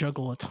have to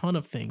juggle a ton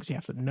of things. You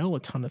have to know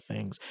a ton of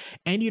things,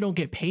 and you don't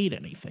get paid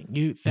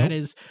anything. That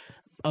is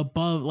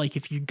above. Like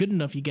if you're good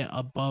enough, you get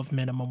above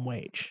minimum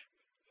wage.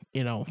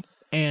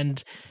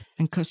 And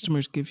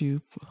customers give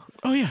you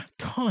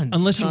tons.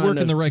 Unless you work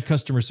in the right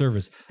customer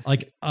service.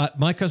 Like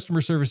my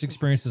customer service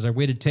experiences, I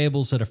waited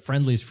tables at a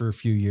Friendly's for a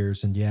few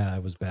years, and I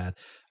was bad.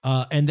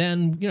 And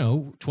then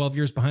 12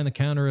 years behind the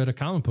counter at a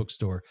comic book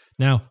store.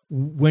 Now,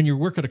 when you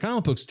work at a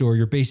comic book store,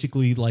 you're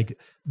basically like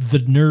the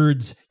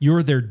nerds.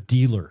 You're their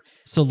dealer,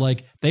 so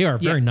like they are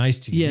very nice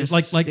to you. Yes.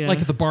 Like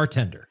the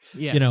bartender.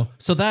 Yeah.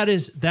 So that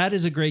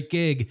is a great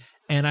gig.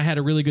 And I had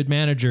a really good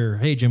manager.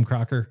 Hey, Jim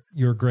Crocker,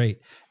 you're great.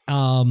 He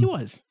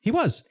was. He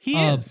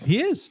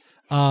is.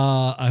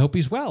 I hope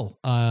he's well.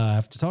 I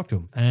have to talk to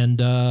him.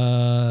 And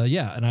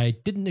and I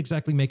didn't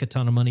exactly make a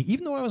ton of money,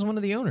 even though I was one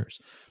of the owners.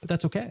 But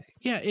that's okay.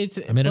 Yeah,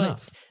 I made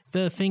enough.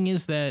 The thing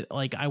is that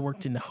like I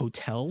worked in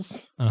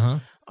hotels.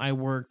 I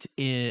worked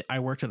at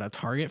a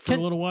Target for a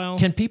little while.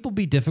 Can people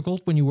be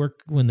difficult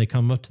when they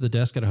come up to the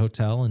desk at a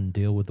hotel and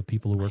deal with the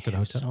people who work at a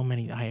hotel? So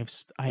many. I have.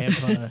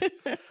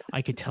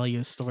 I could tell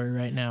you a story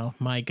right now.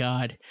 My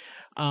God.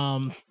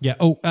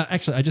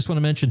 Actually, I just want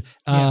to mention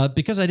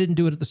because I didn't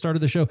do it at the start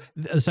of the show,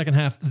 the second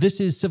half. This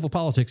is Civil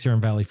Politics here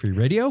on Valley Free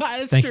Radio.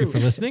 Thank you for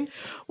listening.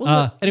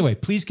 Anyway,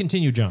 please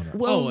continue, John.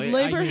 Well,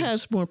 labor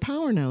has more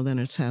power now than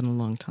it's had in a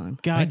long time.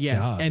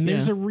 And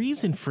there's a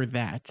reason for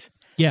that.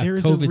 Yeah,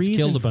 COVID's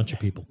killed a bunch of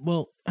people.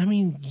 Well, I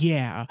mean,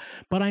 yeah,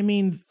 but I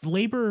mean,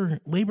 labor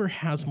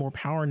has more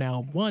power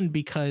now. One,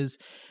 because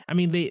I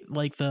mean, they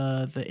like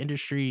the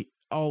industry.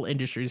 All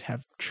industries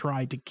have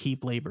tried to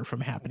keep labor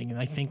from happening. And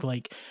I think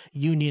like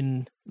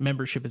union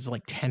membership is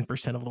like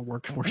 10% of the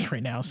workforce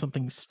right now,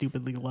 something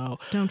stupidly low.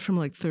 Down from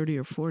like 30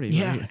 or 40.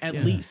 Yeah, right?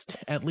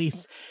 at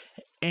least.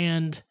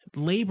 And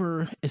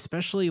labor,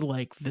 especially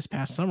like this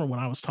past summer when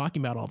I was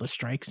talking about all the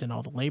strikes and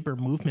all the labor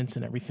movements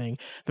and everything,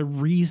 the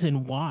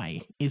reason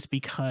why is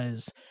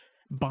because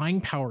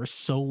buying power is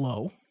so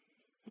low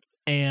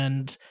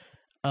and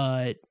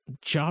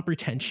job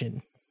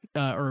retention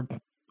the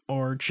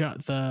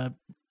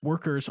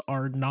workers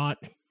are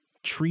not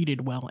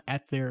treated well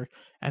at their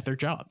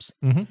jobs.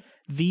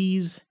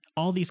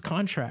 All these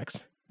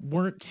contracts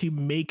weren't to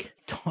make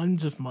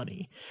tons of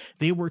money.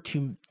 They were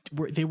to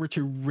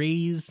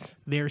raise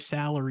their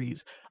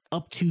salaries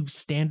up to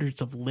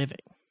standards of living.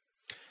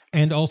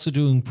 And also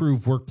to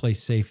improve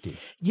workplace safety.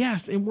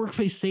 Yes, and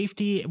workplace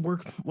safety,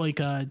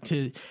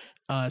 to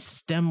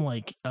stem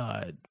like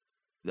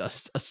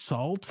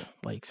assault,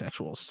 like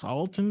sexual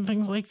assault and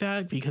things like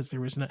that, because there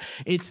was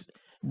it's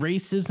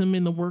racism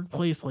in the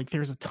workplace. Like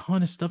there's a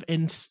ton of stuff,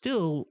 and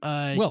still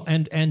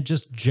and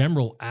just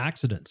general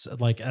accidents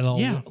like at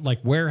all, like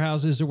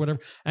warehouses or whatever.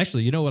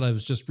 Actually, you know what I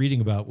was just reading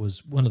about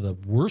was one of the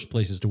worst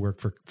places to work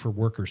for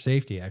worker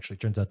safety actually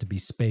turns out to be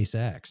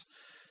SpaceX.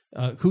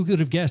 Who could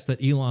have guessed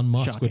that Elon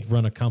Musk would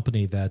run a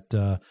company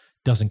that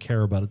doesn't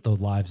care about the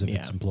lives of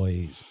its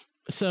employees?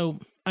 So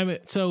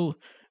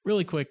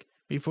really quick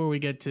before we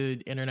get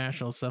to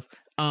international stuff.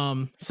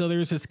 So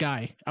there's this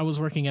guy. I was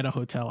working at a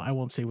hotel. I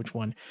won't say which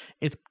one.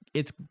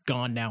 It's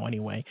gone now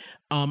anyway.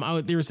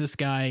 There was this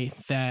guy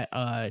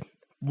that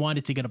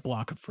wanted to get a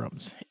block of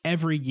rooms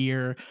every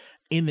year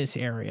in this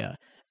area.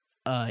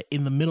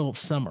 In the middle of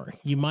summer,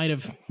 you might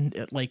have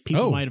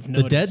people might have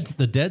noticed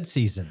the dead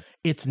season.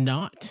 It's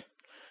not.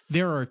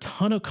 There are a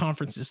ton of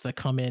conferences that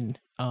come in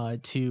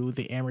to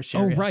the Amherst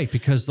area. Oh, right,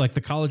 because like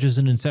the college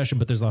isn't in session,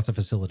 but there's lots of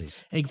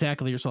facilities.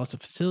 Exactly, there's lots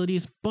of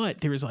facilities,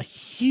 but there is a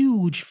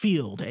huge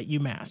field at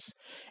UMass,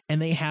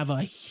 and they have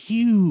a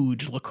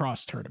huge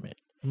lacrosse tournament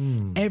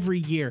every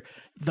year.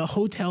 The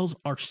hotels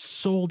are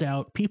sold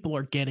out. People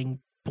are getting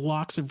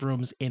blocks of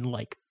rooms in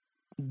like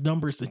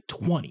numbers of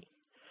 20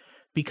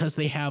 because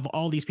they have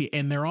all these people,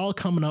 and they're all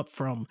coming up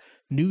from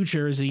New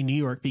Jersey, New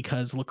York,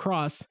 because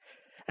lacrosse,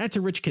 that's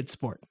a rich kid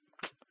sport.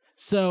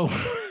 So,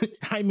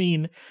 I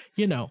mean,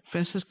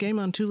 fastest game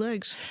on two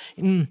legs.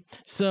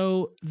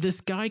 So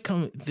this guy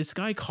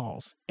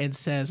calls and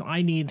says,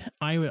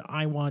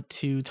 I want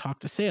to talk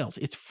to sales.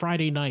 It's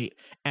Friday night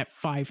at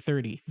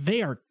 5:30.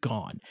 They are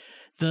gone.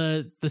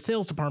 The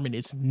sales department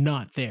is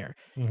not there.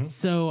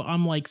 So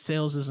I'm like,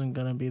 sales isn't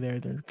going to be there.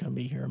 They're going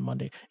to be here on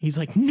Monday. He's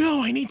like,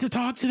 no, I need to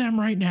talk to them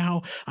right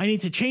now. I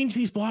need to change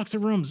these blocks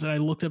of rooms. And I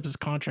looked up his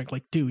contract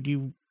like, dude,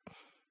 you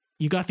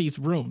got these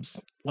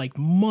rooms like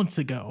months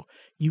ago.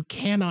 You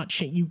cannot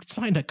change. You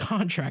signed a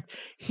contract.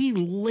 He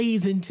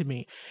lays into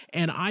me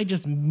and I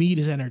just meet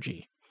his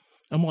energy.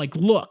 I'm like,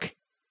 look,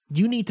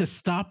 you need to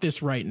stop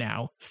this right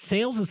now.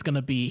 Sales is going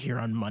to be here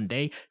on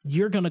Monday.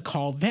 You're going to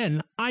call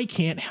then. I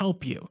can't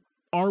help you.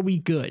 Are we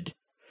good?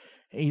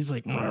 And he's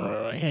like,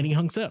 and he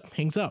hangs up.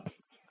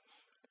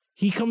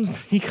 He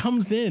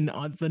comes in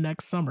on the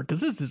next summer because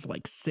this is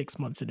like 6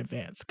 months in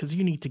advance because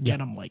you need to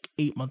get him like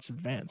 8 months in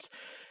advance.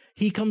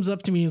 He comes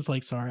up to me and is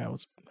like, sorry, I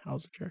was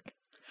a jerk.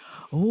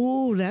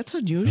 Oh, that's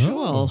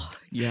unusual. Oh.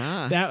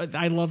 Yeah.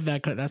 I love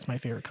that. That's my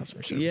favorite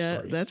customer service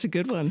story. That's a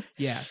good one.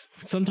 Yeah.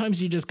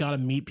 Sometimes you just got to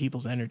meet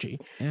people's energy.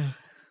 Yeah.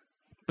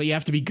 But you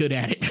have to be good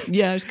at it.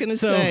 Yeah, I was going to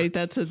say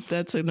that's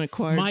an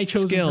acquired my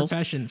chosen skill.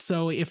 Profession.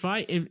 So if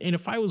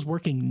I was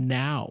working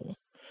now,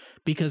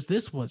 because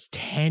this was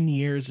 10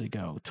 years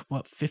ago,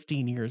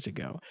 15 years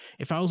ago.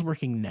 If I was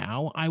working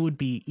now, I would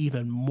be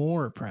even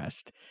more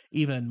oppressed,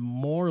 even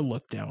more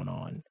looked down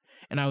on,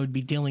 and I would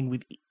be dealing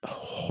with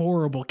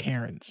horrible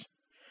Karens,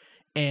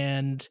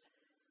 and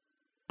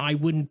I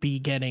wouldn't be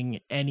getting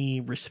any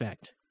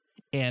respect.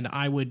 And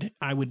I would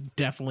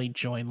definitely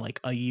join like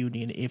a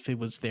union if it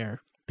was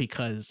there,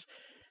 because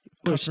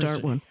or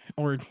start one,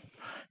 or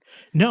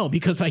no,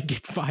 because I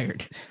get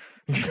fired.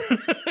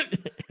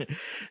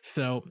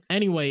 So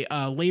anyway,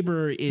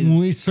 labor is.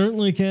 We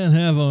certainly can't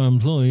have our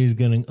employees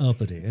getting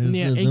uppity.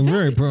 It's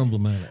very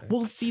problematic.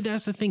 Well, see,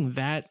 that's the thing.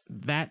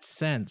 That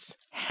sense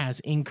has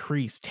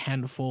increased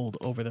tenfold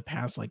over the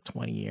past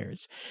 20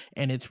 years.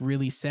 And it's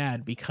really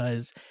sad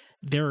because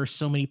there are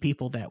so many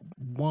people that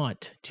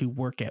want to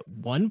work at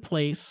one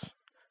place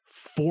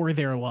for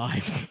their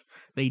lives.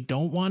 They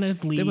don't want to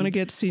leave. They want to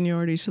get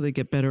seniority so they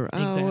get better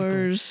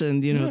hours,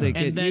 and they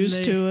get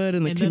used to it,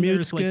 and the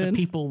commute's good.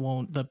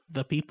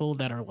 The people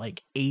that are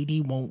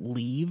 80 won't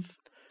leave.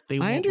 They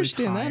won't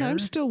understand retire. that. I'm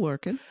still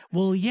working.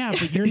 Well, yeah,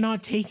 but you're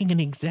not taking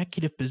an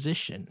executive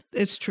position.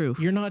 It's true.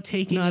 You're not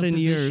taking not a in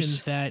position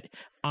years. that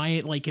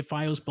if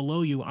I was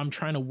below you, I'm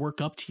trying to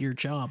work up to your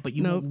job, but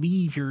you won't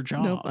leave your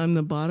job. Nope, I'm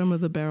the bottom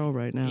of the barrel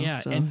right now.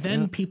 Yeah, and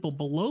then people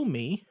below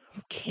me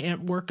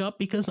can't work up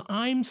because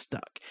I'm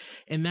stuck,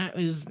 and that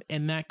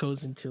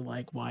goes into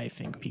why I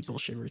think people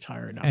should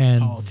retire now in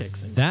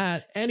politics. And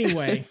that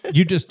anyway,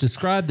 you just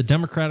described the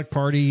Democratic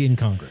Party in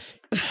Congress.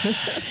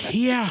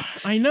 Yeah,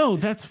 I know.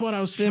 That's what I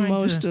was trying to. The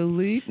most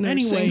elite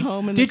nursing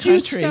home in the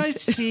country.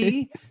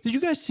 Did you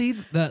guys see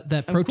that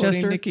I'm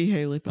protester? Nikki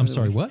Haley. I'm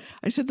sorry, what?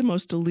 I said the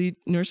most elite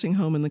nursing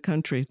home in the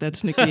country.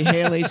 That's Nikki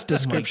Haley's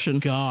description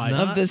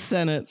of the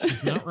Senate.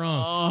 She's not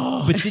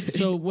wrong. But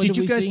did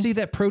you guys see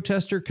that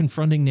protester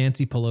confronting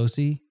Nancy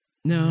Pelosi?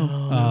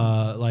 No.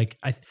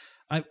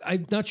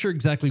 I'm not sure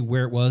exactly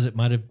where it was. It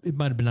might have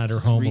been at her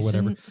home or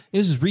whatever.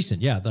 This is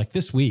recent, yeah,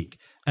 this week.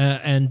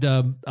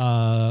 Congresswoman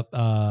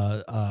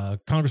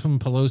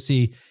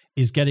Pelosi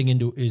is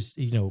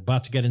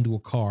about to get into a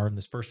car, and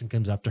this person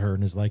comes up to her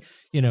and is like,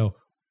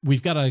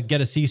 we've got to get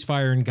a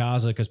ceasefire in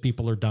Gaza because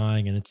people are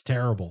dying and it's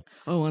terrible.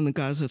 Oh, on the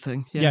Gaza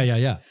thing.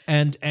 Yeah.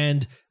 And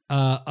Ms.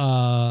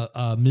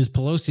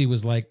 Pelosi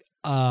was like,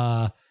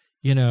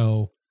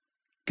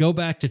 go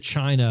back to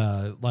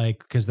China,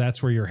 because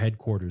that's where your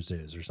headquarters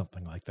is or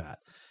something like that.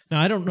 Now,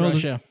 I don't know.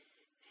 Russia.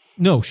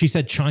 No, she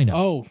said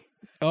China.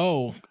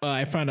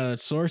 I found a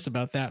source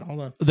about that.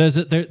 Hold on.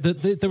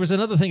 There was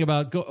another thing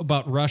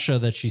about Russia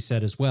that she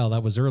said as well.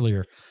 That was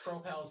earlier.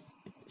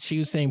 She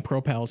was saying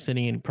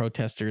pro-Palestinian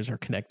protesters are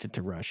connected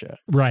to Russia.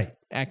 Right.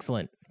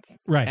 Excellent.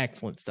 Right.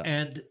 Excellent stuff.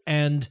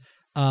 And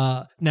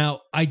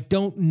now I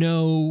don't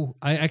know.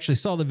 I actually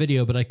saw the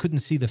video, but I couldn't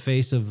see the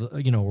face of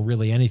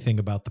really anything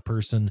about the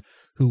person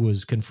who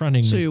was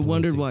confronting. So Ms. you Pelosi.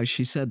 wondered why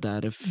she said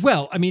that?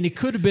 Well, I mean, it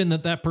could have been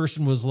that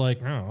person was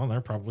like, oh, well, they're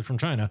probably from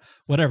China,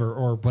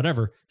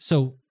 whatever.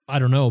 So I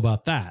don't know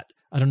about that.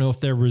 I don't know if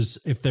there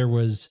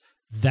was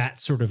that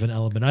sort of an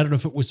element. I don't know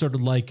if it was sort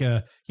of like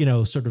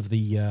sort of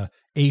the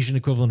Asian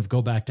equivalent of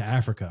go back to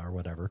Africa or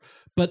whatever.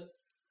 But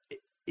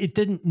it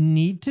didn't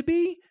need to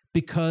be,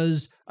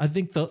 because I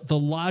think the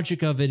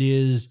logic of it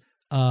is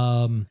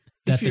that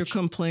if you're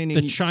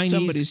complaining,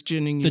 somebody's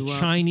ginning you up.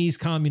 Chinese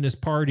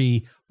Communist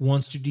Party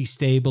wants to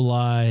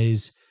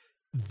destabilize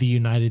the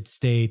United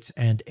States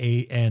and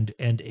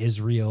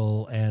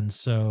Israel, and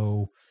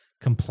so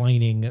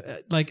complaining,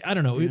 I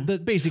don't know. Yeah.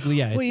 Basically,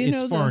 yeah,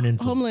 it's foreign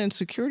influence. Homeland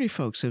Security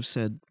folks have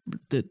said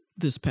that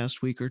this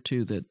past week or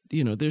two that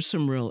there's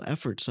some real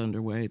efforts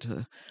underway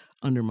to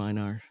undermine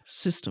our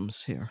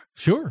systems here.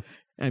 Sure.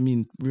 I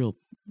mean, real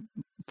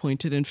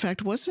pointed. In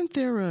fact, wasn't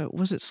there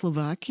was it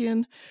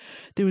Slovakian?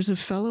 There was a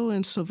fellow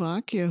in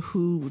Slovakia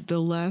who the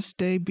last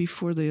day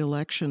before the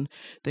election,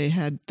 they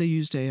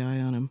used AI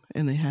on him,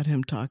 and they had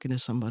him talking to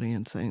somebody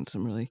and saying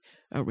some really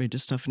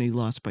outrageous stuff, and he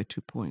lost by 2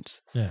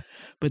 points. Yeah.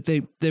 But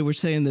they were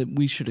saying that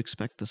we should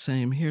expect the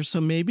same here. So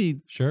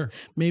maybe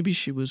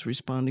she was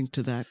responding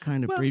to that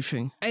kind of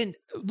briefing. And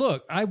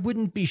look, I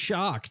wouldn't be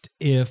shocked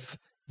if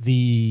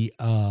the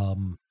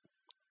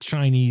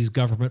Chinese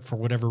government, for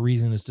whatever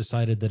reason, has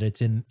decided that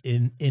it's in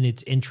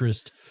its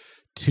interest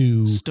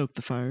to stoke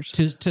the fires,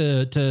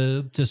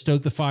 to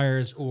stoke the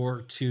fires,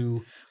 or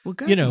to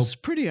guys, it's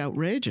pretty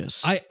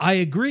outrageous. I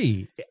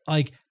agree.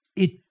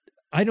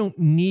 I don't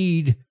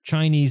need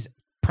Chinese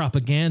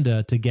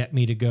propaganda to get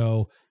me to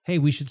go, hey,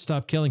 we should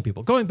stop killing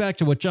people. Going back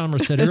to what John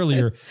Ross said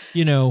earlier,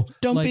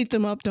 don't beat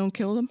them up, don't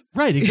kill them.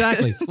 Right,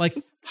 exactly.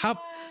 How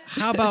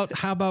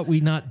about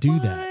we not do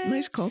that?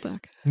 Nice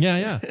callback.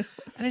 Yeah.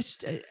 And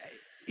it's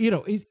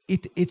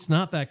it's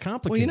not that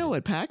complicated. Well, you know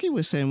what Packy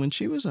was saying when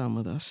she was on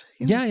with us.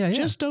 Yeah.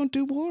 Just don't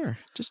do war.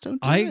 Just don't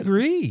do it.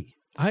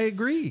 I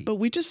agree. But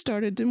we just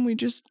started, didn't we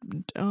just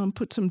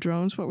put some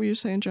drones? What were you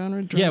saying,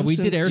 John? Yeah, we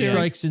did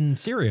airstrikes in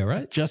Syria,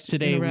 right? Just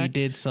today we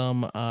did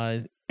some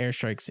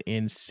airstrikes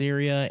in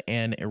Syria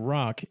and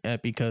Iraq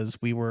because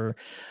we were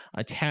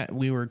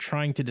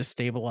trying to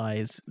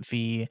destabilize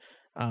the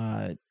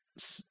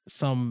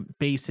some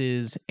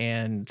bases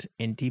and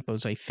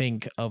depots, I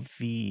think, of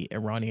the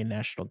Iranian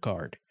National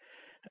Guard,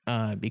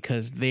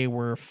 because they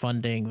were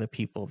funding the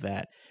people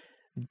that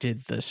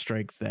did the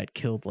strikes that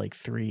killed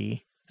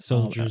 3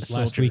 soldiers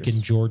last week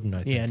in Jordan,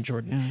 I think. Yeah, in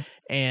Jordan. Yeah.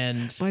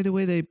 And by the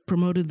way, they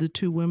promoted the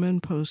 2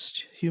 women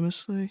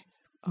posthumously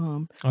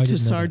to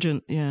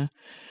sergeant. Yeah,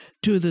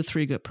 2 of the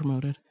 3 got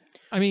promoted.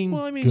 I mean,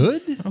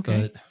 good.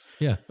 Okay. But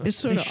Yeah. It's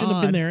sort They of shouldn't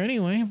have been there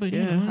anyway, but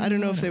I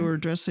don't know if they were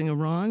addressing a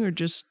wrong or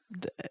just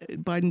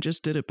Biden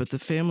just did it, but the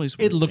families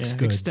were It looks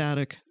good.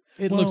 ecstatic.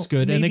 It looks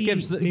good, and it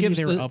gives maybe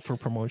they were the up for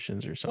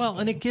promotions or something. well,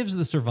 and it gives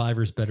the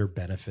survivors better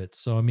benefits.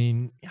 So I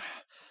mean,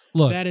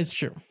 look, that is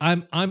true.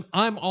 I'm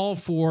all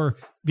for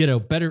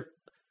better.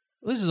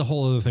 This is a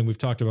whole other thing we've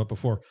talked about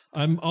before.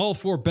 I'm all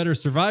for better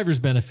survivors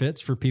benefits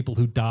for people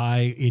who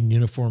die in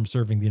uniform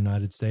serving the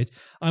United States.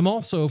 I'm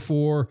also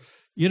for,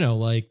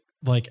 like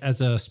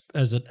as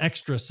an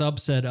extra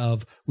subset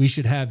of we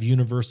should have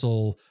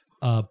universal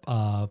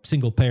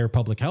single payer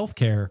public health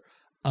care.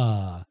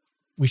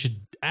 We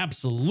should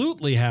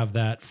absolutely have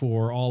that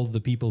for all of the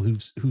people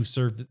who've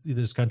served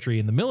this country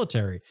in the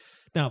military.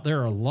 Now,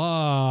 there are a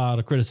lot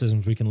of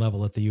criticisms we can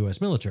level at the U.S.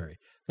 military.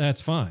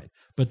 That's fine.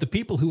 But the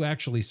people who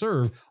actually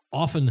serve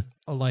often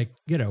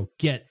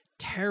get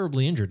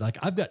terribly injured. Like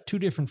I've got two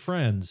different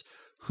friends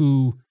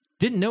who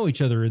didn't know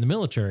each other in the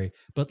military,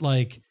 but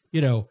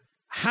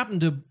happen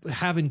to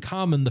have in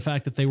common the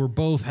fact that they were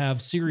both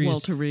have serious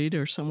Walter Reed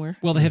or somewhere.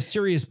 Well, they have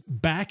serious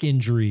back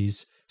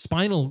injuries,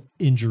 spinal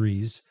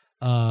injuries.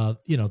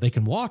 They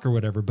can walk or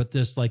whatever, but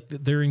just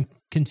they're in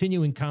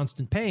continuing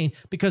constant pain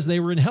because they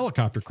were in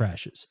helicopter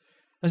crashes.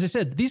 As I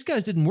said, these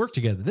guys didn't work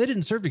together. They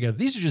didn't serve together.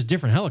 These are just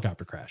different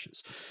helicopter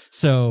crashes.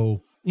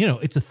 So,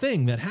 it's a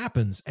thing that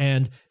happens,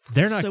 and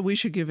they're not. So we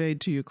should give aid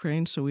to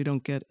Ukraine so we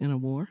don't get in a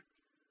war?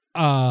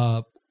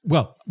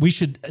 Well, we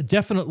should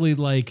definitely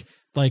like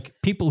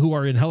people who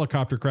are in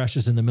helicopter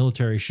crashes in the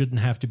military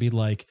shouldn't have to be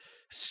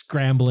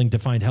scrambling to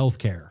find health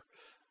care.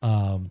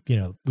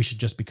 We should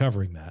just be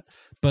covering that.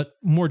 But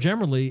more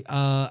generally,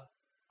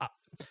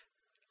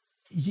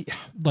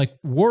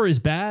 war is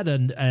bad,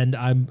 and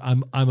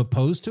I'm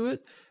opposed to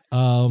it.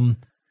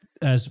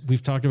 As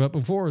we've talked about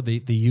before,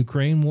 the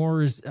Ukraine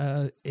war is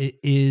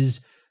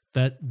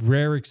that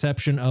rare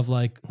exception of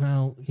if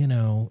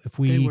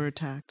they were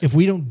attacked, if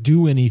we don't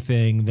do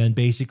anything, then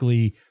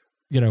basically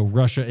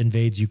Russia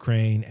invades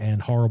Ukraine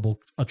and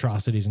horrible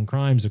atrocities and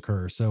crimes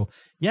occur. So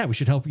yeah, we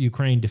should help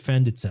Ukraine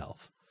defend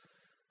itself.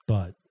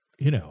 But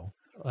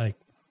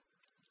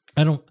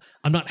I'm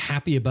not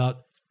happy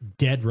about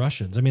dead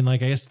Russians. I mean, I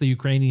guess the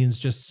Ukrainians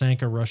just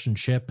sank a Russian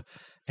ship,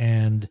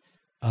 and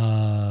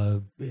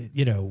the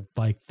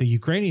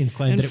Ukrainians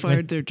claim that it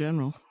fired their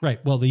general.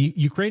 Right. Well, the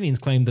Ukrainians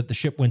claim that the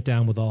ship went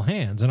down with all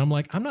hands, and I'm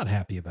not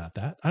happy about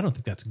that. I don't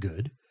think that's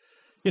good.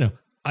 If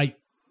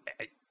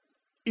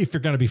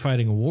you're going to be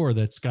fighting a war,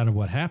 that's kind of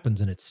what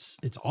happens, and it's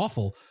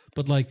awful.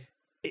 But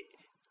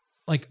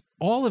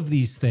all of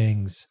these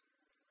things,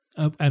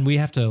 and we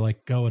have to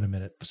go in a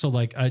minute. So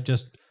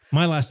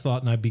my last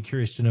thought, and I'd be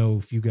curious to know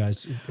if you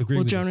guys agree.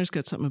 Well, with Johnny's this.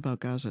 got something about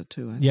Gaza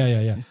too.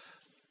 Yeah.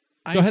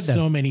 I have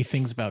so many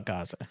things about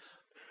Gaza,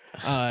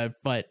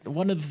 but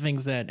one of the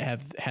things that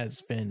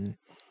has been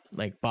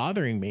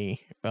bothering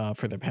me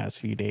for the past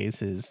few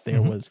days is there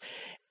was,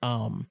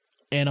 and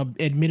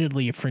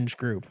admittedly a fringe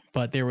group,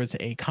 but there was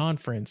a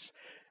conference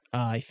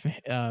for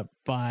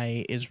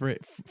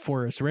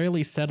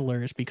Israeli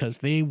settlers because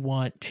they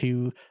want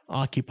to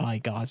occupy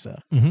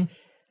Gaza,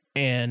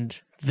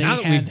 and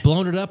now that we've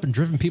blown it up and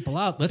driven people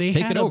out, let's take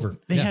it over.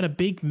 They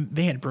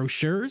had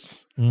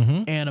brochures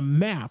and a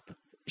map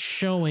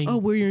showing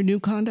where your new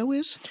condo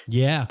is.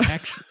 Yeah,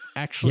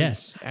 actually,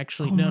 yes,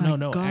 actually, Oh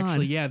no. God.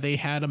 Actually, yeah, they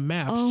had a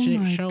map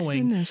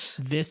showing goodness.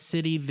 this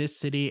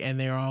city, and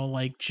they're all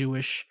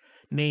Jewish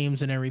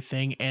names and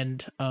everything.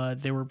 And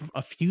there were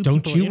a few.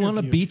 Don't people you want a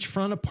interviewed.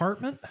 beachfront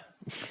apartment?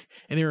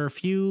 And there were a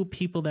few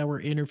people that were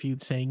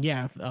interviewed saying,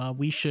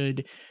 we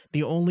should.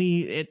 Their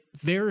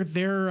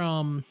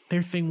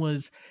thing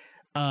was,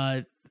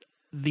 the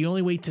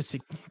only way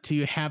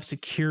to have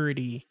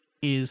security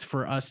is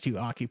for us to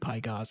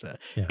occupy Gaza,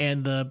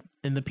 and the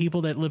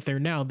people that live there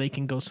now, they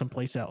can go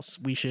someplace else.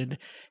 We should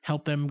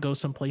help them go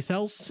someplace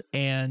else,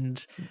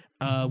 and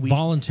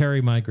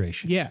voluntary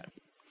migration. Yeah,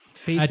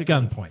 basically.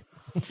 At gunpoint.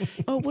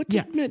 What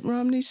did Mitt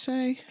Romney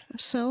say?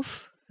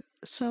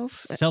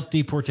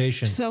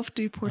 Self-deportation.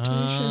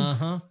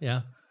 Self-deportation.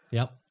 Yeah.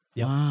 Yep.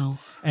 Wow.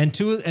 And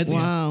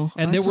wow.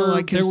 And there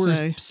were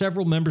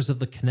several members of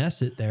the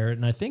Knesset there,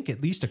 and I think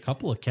at least a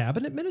couple of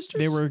cabinet ministers.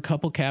 There were a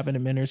couple cabinet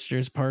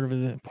ministers part of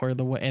the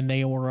and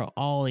they were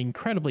all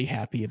incredibly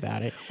happy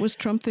about it. Was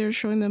Trump there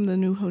showing them the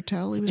new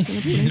hotel he was going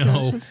to be in?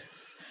 No.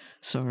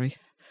 Sorry.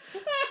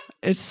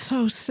 It's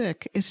so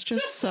sick. It's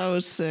just so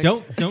sick.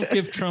 Don't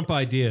give Trump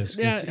ideas.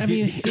 Yeah, I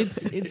mean,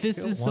 this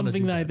is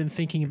something that I've been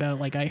thinking about.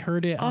 I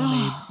heard it on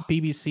a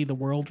BBC The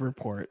World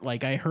report.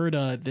 I heard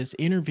this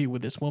interview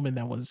with this woman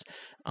that was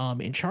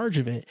in charge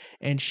of it,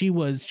 and she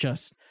was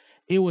just.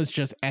 It was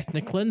just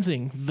ethnic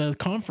cleansing the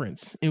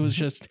conference. It was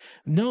just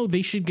no.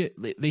 They should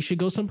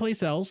go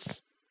someplace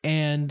else.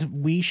 and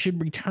we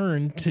should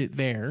return to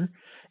there,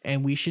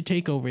 and we should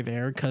take over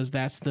there because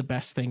that's the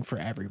best thing for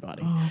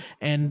everybody.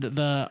 And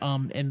the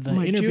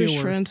my interviewer,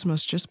 Jewish friends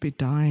must just be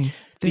dying.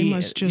 They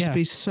must just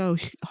be so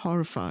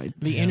horrified.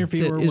 The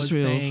interviewer was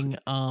saying,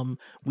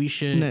 we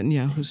should.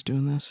 Netanyahu's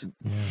doing this.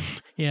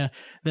 Yeah.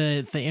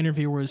 The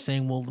interviewer was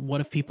saying, well, what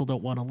if people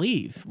don't want to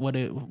leave? What are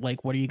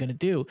you going to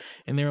do?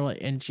 And they're like,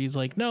 and she's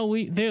like, no,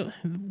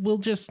 we'll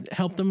just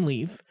help them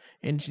leave.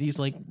 And she's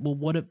like, well,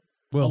 what if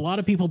a lot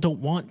of people don't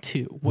want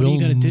to? What are you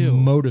going to do?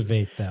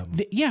 Motivate them.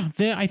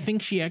 I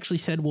think she actually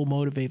said we'll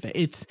motivate them.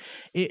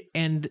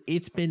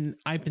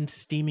 I've been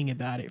steaming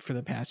about it for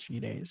the past few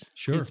days.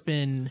 Sure. It's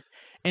been.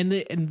 And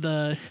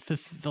the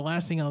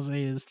last thing I'll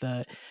say is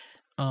that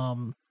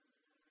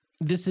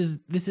this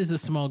is a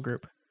small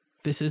group.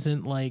 This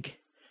isn't like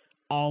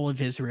all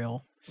of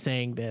Israel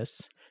saying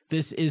this.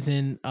 This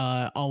isn't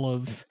all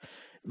of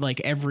like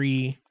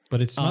every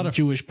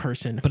Jewish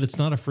person. But it's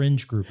not a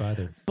fringe group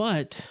either.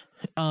 But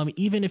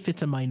even if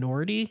it's a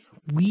minority,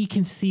 we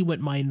can see what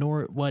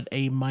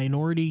a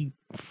minority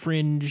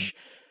fringe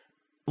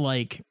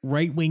like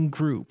right-wing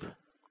group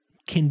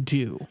can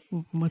do.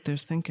 What they're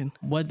thinking.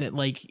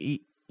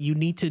 You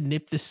need to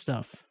nip this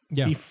stuff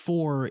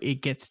before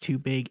it gets too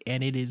big,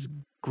 and it is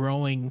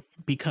growing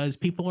because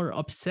people are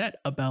upset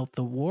about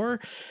the war,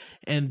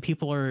 and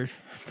people are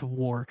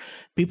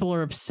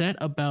upset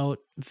about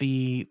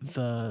the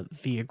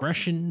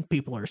aggression.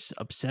 People are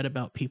upset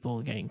about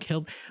people getting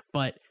killed,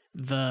 but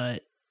they're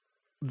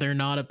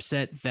not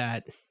upset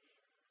that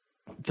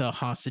the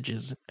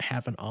hostages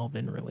haven't all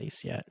been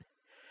released yet.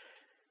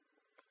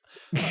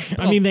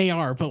 I mean, they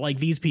are, but like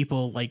these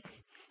people, like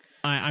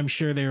I'm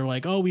sure they're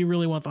like, oh, we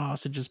really want the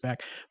hostages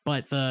back,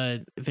 but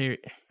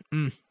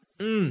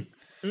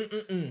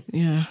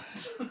yeah.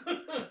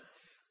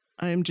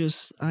 I am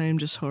just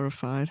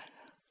horrified.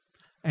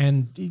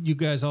 And you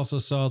guys also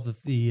saw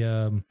that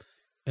the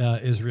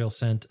Israel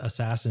sent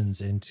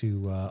assassins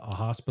into a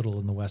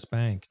hospital in the West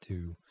Bank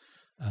to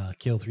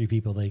kill 3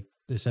 people they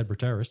said were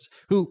terrorists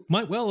who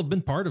might well have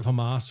been part of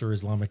Hamas or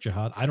Islamic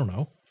Jihad. I don't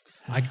know.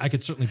 I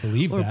could certainly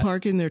believe that. Or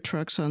parking their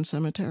trucks on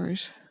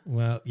cemeteries.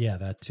 Well, yeah,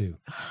 that too.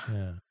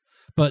 Yeah.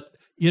 But,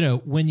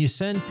 when you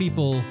send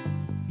people,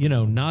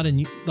 not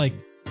in, like,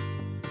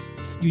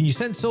 when you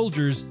send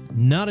soldiers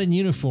not in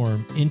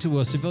uniform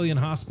into a civilian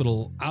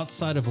hospital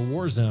outside of a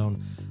war zone,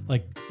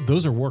 like,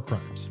 those are war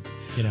crimes.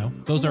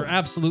 Those are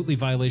absolutely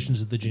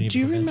violations of the Geneva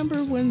Conventions. Do you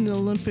remember when the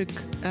Olympic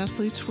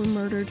athletes were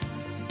murdered?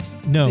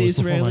 No, the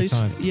Israelis.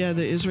 Before my time. Yeah,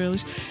 the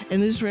Israelis.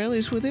 And the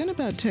Israelis, within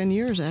about 10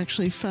 years,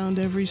 actually found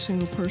every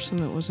single person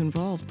that was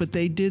involved. But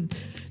they did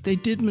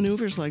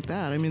maneuvers like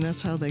that. I mean,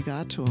 that's how they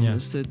got to them. Yeah.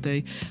 Is that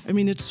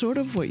it's sort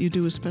of what you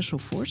do with special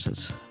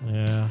forces.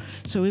 Yeah.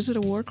 So is it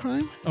a war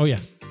crime? Oh, yeah.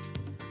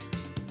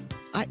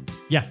 I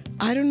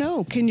don't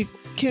know. Can you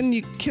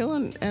kill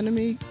an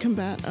enemy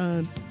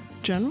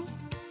general?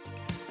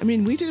 I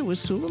mean, we did it with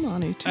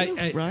Soleimani too,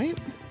 right?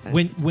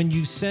 When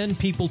you send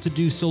people to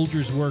do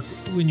soldiers' work,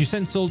 when you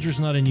send soldiers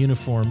not in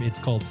uniform, it's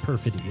called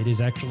perfidy. It is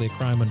actually a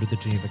crime under the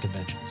Geneva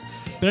Conventions.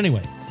 But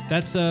anyway,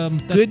 that's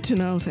good to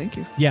know. Thank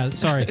you. Yeah,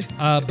 sorry.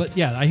 But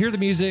yeah, I hear the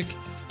music.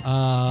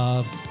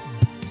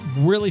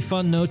 Really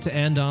fun note to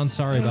end on.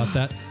 Sorry about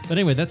that. But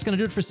anyway, that's going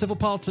to do it for Civil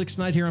Politics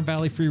Night here on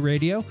Valley Free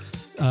Radio.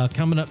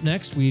 Coming up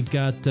next, we've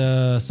got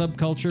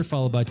Subculture,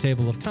 followed by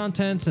Table of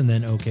Contents, and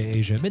then OK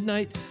Asia at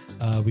midnight.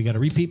 We got a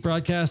repeat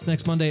broadcast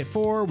next Monday at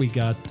 4. We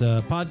got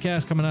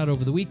podcast coming out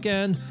over the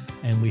weekend,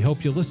 and we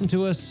hope you'll listen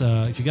to us.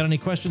 If you got any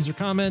questions or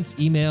comments,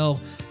 email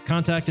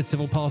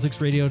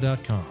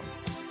contact@civilpoliticsradio.com.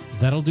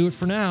 That'll do it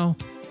for now.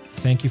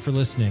 Thank you for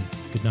listening.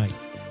 Good night.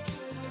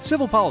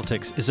 Civil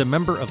Politics is a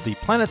member of the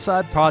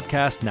Planetside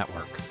Podcast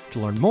Network. To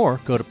learn more,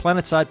 go to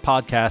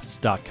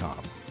planetsidepodcasts.com.